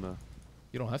BKB on Timber.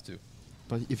 You don't have to.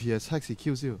 But if he has Hex, he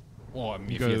kills you. Well, I mean,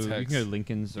 you, if go, he has you Hex, can go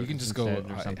Lincoln's. you can just go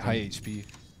instead or something. high HP.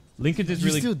 Lincoln's is You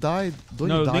really. still die. Don't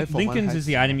No, you die for one Lincoln's Hex? is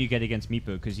the item you get against Meepo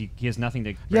because he has nothing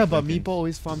to. Yeah, break but Lincoln's. Meepo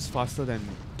always farms faster than.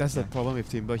 That's the problem with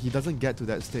Timber. He doesn't get to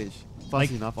that stage fast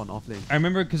Like- enough on offlane. I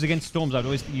remember because against Storms,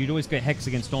 you'd always get Hex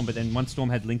against Storm, but then once Storm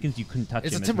had Lincoln's, you couldn't touch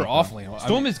It's him. a as Timber Meepo. offlane.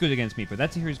 Storm is good against Meepo.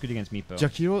 That's a hero who's good against Meepo.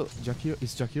 Jakiro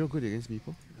is Jakiro good against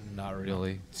Meepo? Not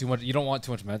really. Too much. You don't want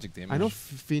too much magic damage. I know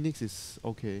Phoenix is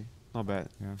okay, not bad.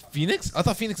 Phoenix. I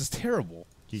thought Phoenix is terrible.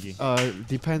 GG.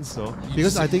 Depends though. You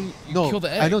Because just- I think you no, kill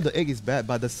the I know egg. the egg is bad,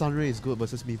 but the Sunray is good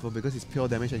versus Meepo because it's pure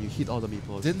damage and you hit all the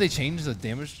Meepos. Didn't they change the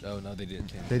damage? Oh no, they didn't.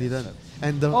 Change They the didn't. damage.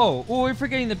 And the Oh, we're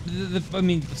forgetting the I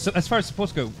mean, so as far as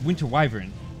supports go, Winter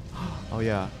Wyvern. oh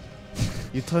yeah,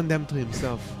 you turn them to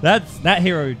himself. That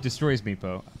hero destroys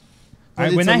Meepo.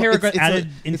 But When it's that a- hero it's- got it's a- added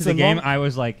into it's the a game, long- I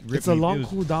was like, It's a long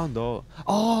cooldown though.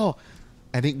 Oh,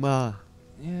 Enigma.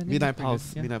 Yeah, Midnight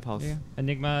Pulse. Yeah. Midnight Pulse. Yeah.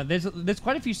 Enigma. There's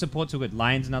quite a few supports who are good.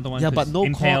 Lion's another one. Yeah, but 'cause no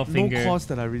Impale no Finger. cores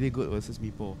that are really good versus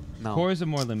Meepo now. Cores are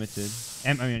more limited.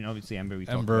 I mean, obviously Ember. We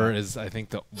talked Ember about. is, I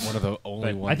think, one of the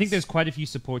only But ones. I think there's quite a few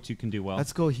supports who can do well.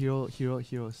 Let's go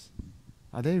heroes.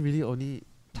 Are they really only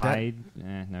Tide.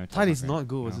 No. Tide is great. not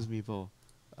good No. versus Meepo.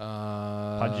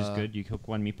 Pudge is good. You hook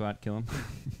one Meepo out, kill him.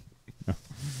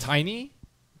 Tiny.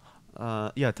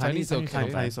 Yeah, Tiny's okay.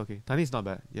 Tiny's okay. Tiny's not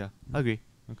bad. Yeah, I agree.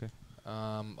 Okay.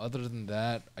 Other than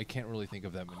that, I can't really think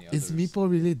of that many others. Is Meepo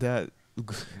really that?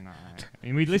 Nah. I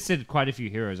mean, we listed quite a few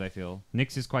heroes. I feel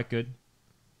Nyx is quite good.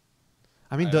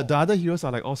 I mean, I the don't- other heroes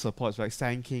are like all supports, like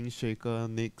Sand King, Shaker,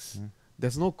 Nyx. Yeah.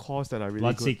 There's no cores that are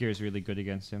really good. Bloodseeker is really good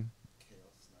against him.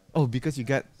 Oh, because you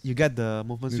get the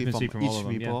movement Movement speed speed from from each all of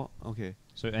them, Meepo. Okay.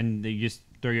 So and you just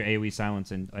throw your AoE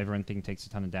silence and everyone takes a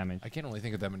ton of damage. I can't really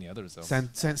think of that many others though.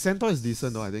 Centaur is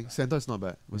decent though. I think Centaur is not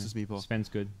bad versus Meepo. Sven's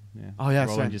good. Yeah. Oh yeah,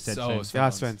 Roland Sven. just said Oh, Sven. Yeah,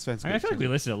 Sven. Sven's I mean, I good. feel like we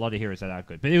listed a lot of heroes that are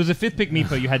good, but it was a fifth pick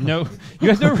Meepo. You had no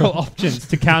real options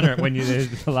to counter it when you did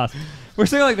the last. We're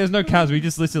saying like there's no counters. We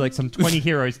just listed like some 20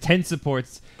 heroes, 10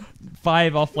 supports,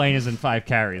 5 offlaners, and 5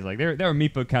 carries. Like there are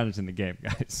Meepo counters in the game,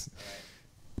 guys.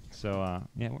 So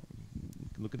yeah,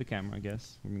 look at the camera. I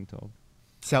guess we're being told.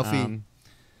 Selfie.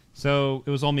 So it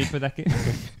was all Meepo that game.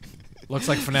 Looks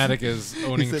like Fnatic is He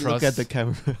owning said, trust. look at the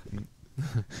camera.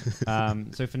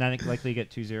 So Fnatic likely get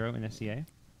 2-0 in SCA.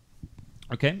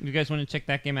 Okay, if you guys want to check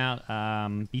that game out,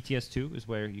 BTS 2 is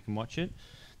where you can watch it.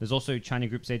 There's also China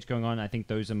group stage going on. I think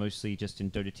those are mostly just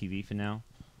in Dota TV for now.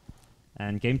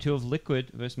 And game 2 of Liquid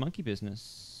versus Monkey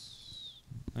Business.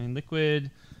 I mean,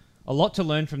 Liquid, a lot to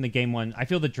learn from the game 1. I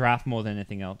feel the draft more than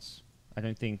anything else. I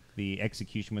don't think the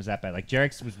execution was that bad. Like,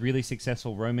 Jarex was really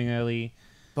successful roaming early.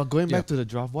 But going Yeah. back to the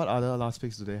draft, what other last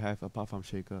picks do they have apart from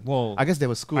Shaker? Well, I guess they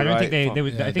were screwed. I don't right? think they were.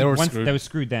 Yeah, I they think were once screwed. they were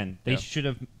screwed then. They Yeah. should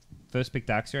have first picked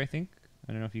Daxter, I think.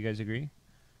 I don't know if you guys agree.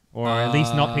 Or at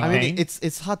least not pick I Bane. mean,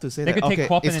 it's hard to say They that. could take Okay,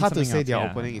 Quap and it's then hard to something say else, their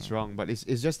yeah. opening is wrong, but it's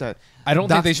just that I don't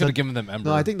think they Dark- should the- have given them Ember.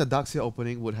 no, I think the Darkseer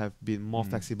opening would have been more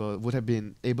flexible. Would have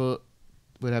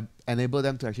enabled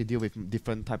them to actually deal with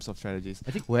different types of strategies.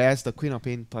 I think- Whereas the Queen of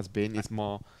Pain plus Bane is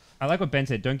more. I like what Ben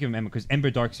said. Don't give him Ember because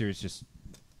Ember Darkseer is just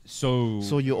so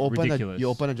So you open ridiculous.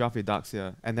 a draft with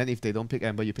Darkseer, and then if they don't pick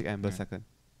Ember, you pick Ember Yeah. second.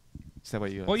 Is that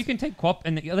what you? Or you can take Quap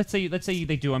and let's say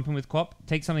they do open with Quap.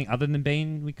 Take something other than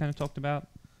Bane. We kind of talked about.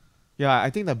 Yeah,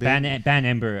 I think the Bane. Ban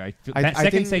Ember. I feel, I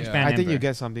second think, stage yeah. ban I think Ember. you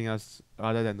get something else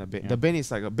other than the Bane. Yeah. The Bane is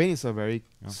like a very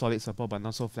Yeah. solid support, but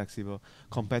not so flexible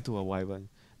compared to a Wyvern.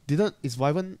 Is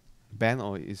Wyvern banned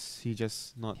or is he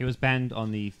just not? He was banned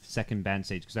on the second ban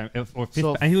stage or fifth.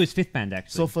 So- And he was fifth banned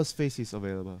actually. So first phase is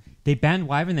available. They banned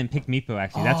Wyvern then picked Meepo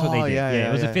actually. That's what they Oh, did. yeah,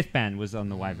 it was yeah. a fifth ban was on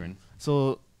the Wyvern.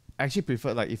 So I actually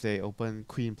prefer like if they open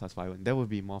Queen plus Wyvern, that would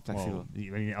be more flexible.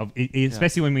 Well,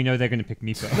 especially when we know they're going to pick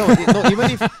Meepo.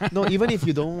 Even if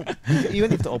you don't,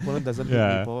 even if the opponent doesn't pick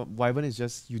Yeah. Meepo, Wyvern is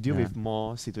just you deal Yeah. with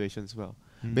more situations well.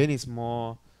 Mm. Bane is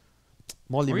more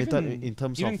more Or limited even, in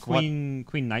terms even of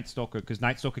Queen Night Stalker, because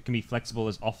Night Stalker can be flexible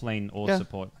as offlane or Yeah,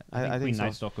 support. I think think Queen so.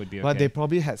 Night Stalker would be okay. But they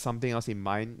probably had something else in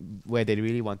mind where they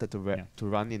really wanted to Yeah. to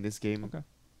run in this game. Okay.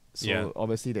 So Yeah.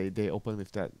 obviously they open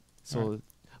with that. So Alright.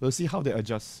 we'll see how they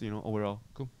adjust, overall.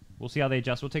 Cool. We'll see how they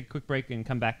adjust. We'll take a quick break and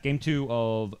come back. Game 2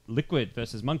 of Liquid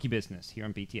versus Monkey Business here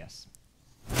on BTS.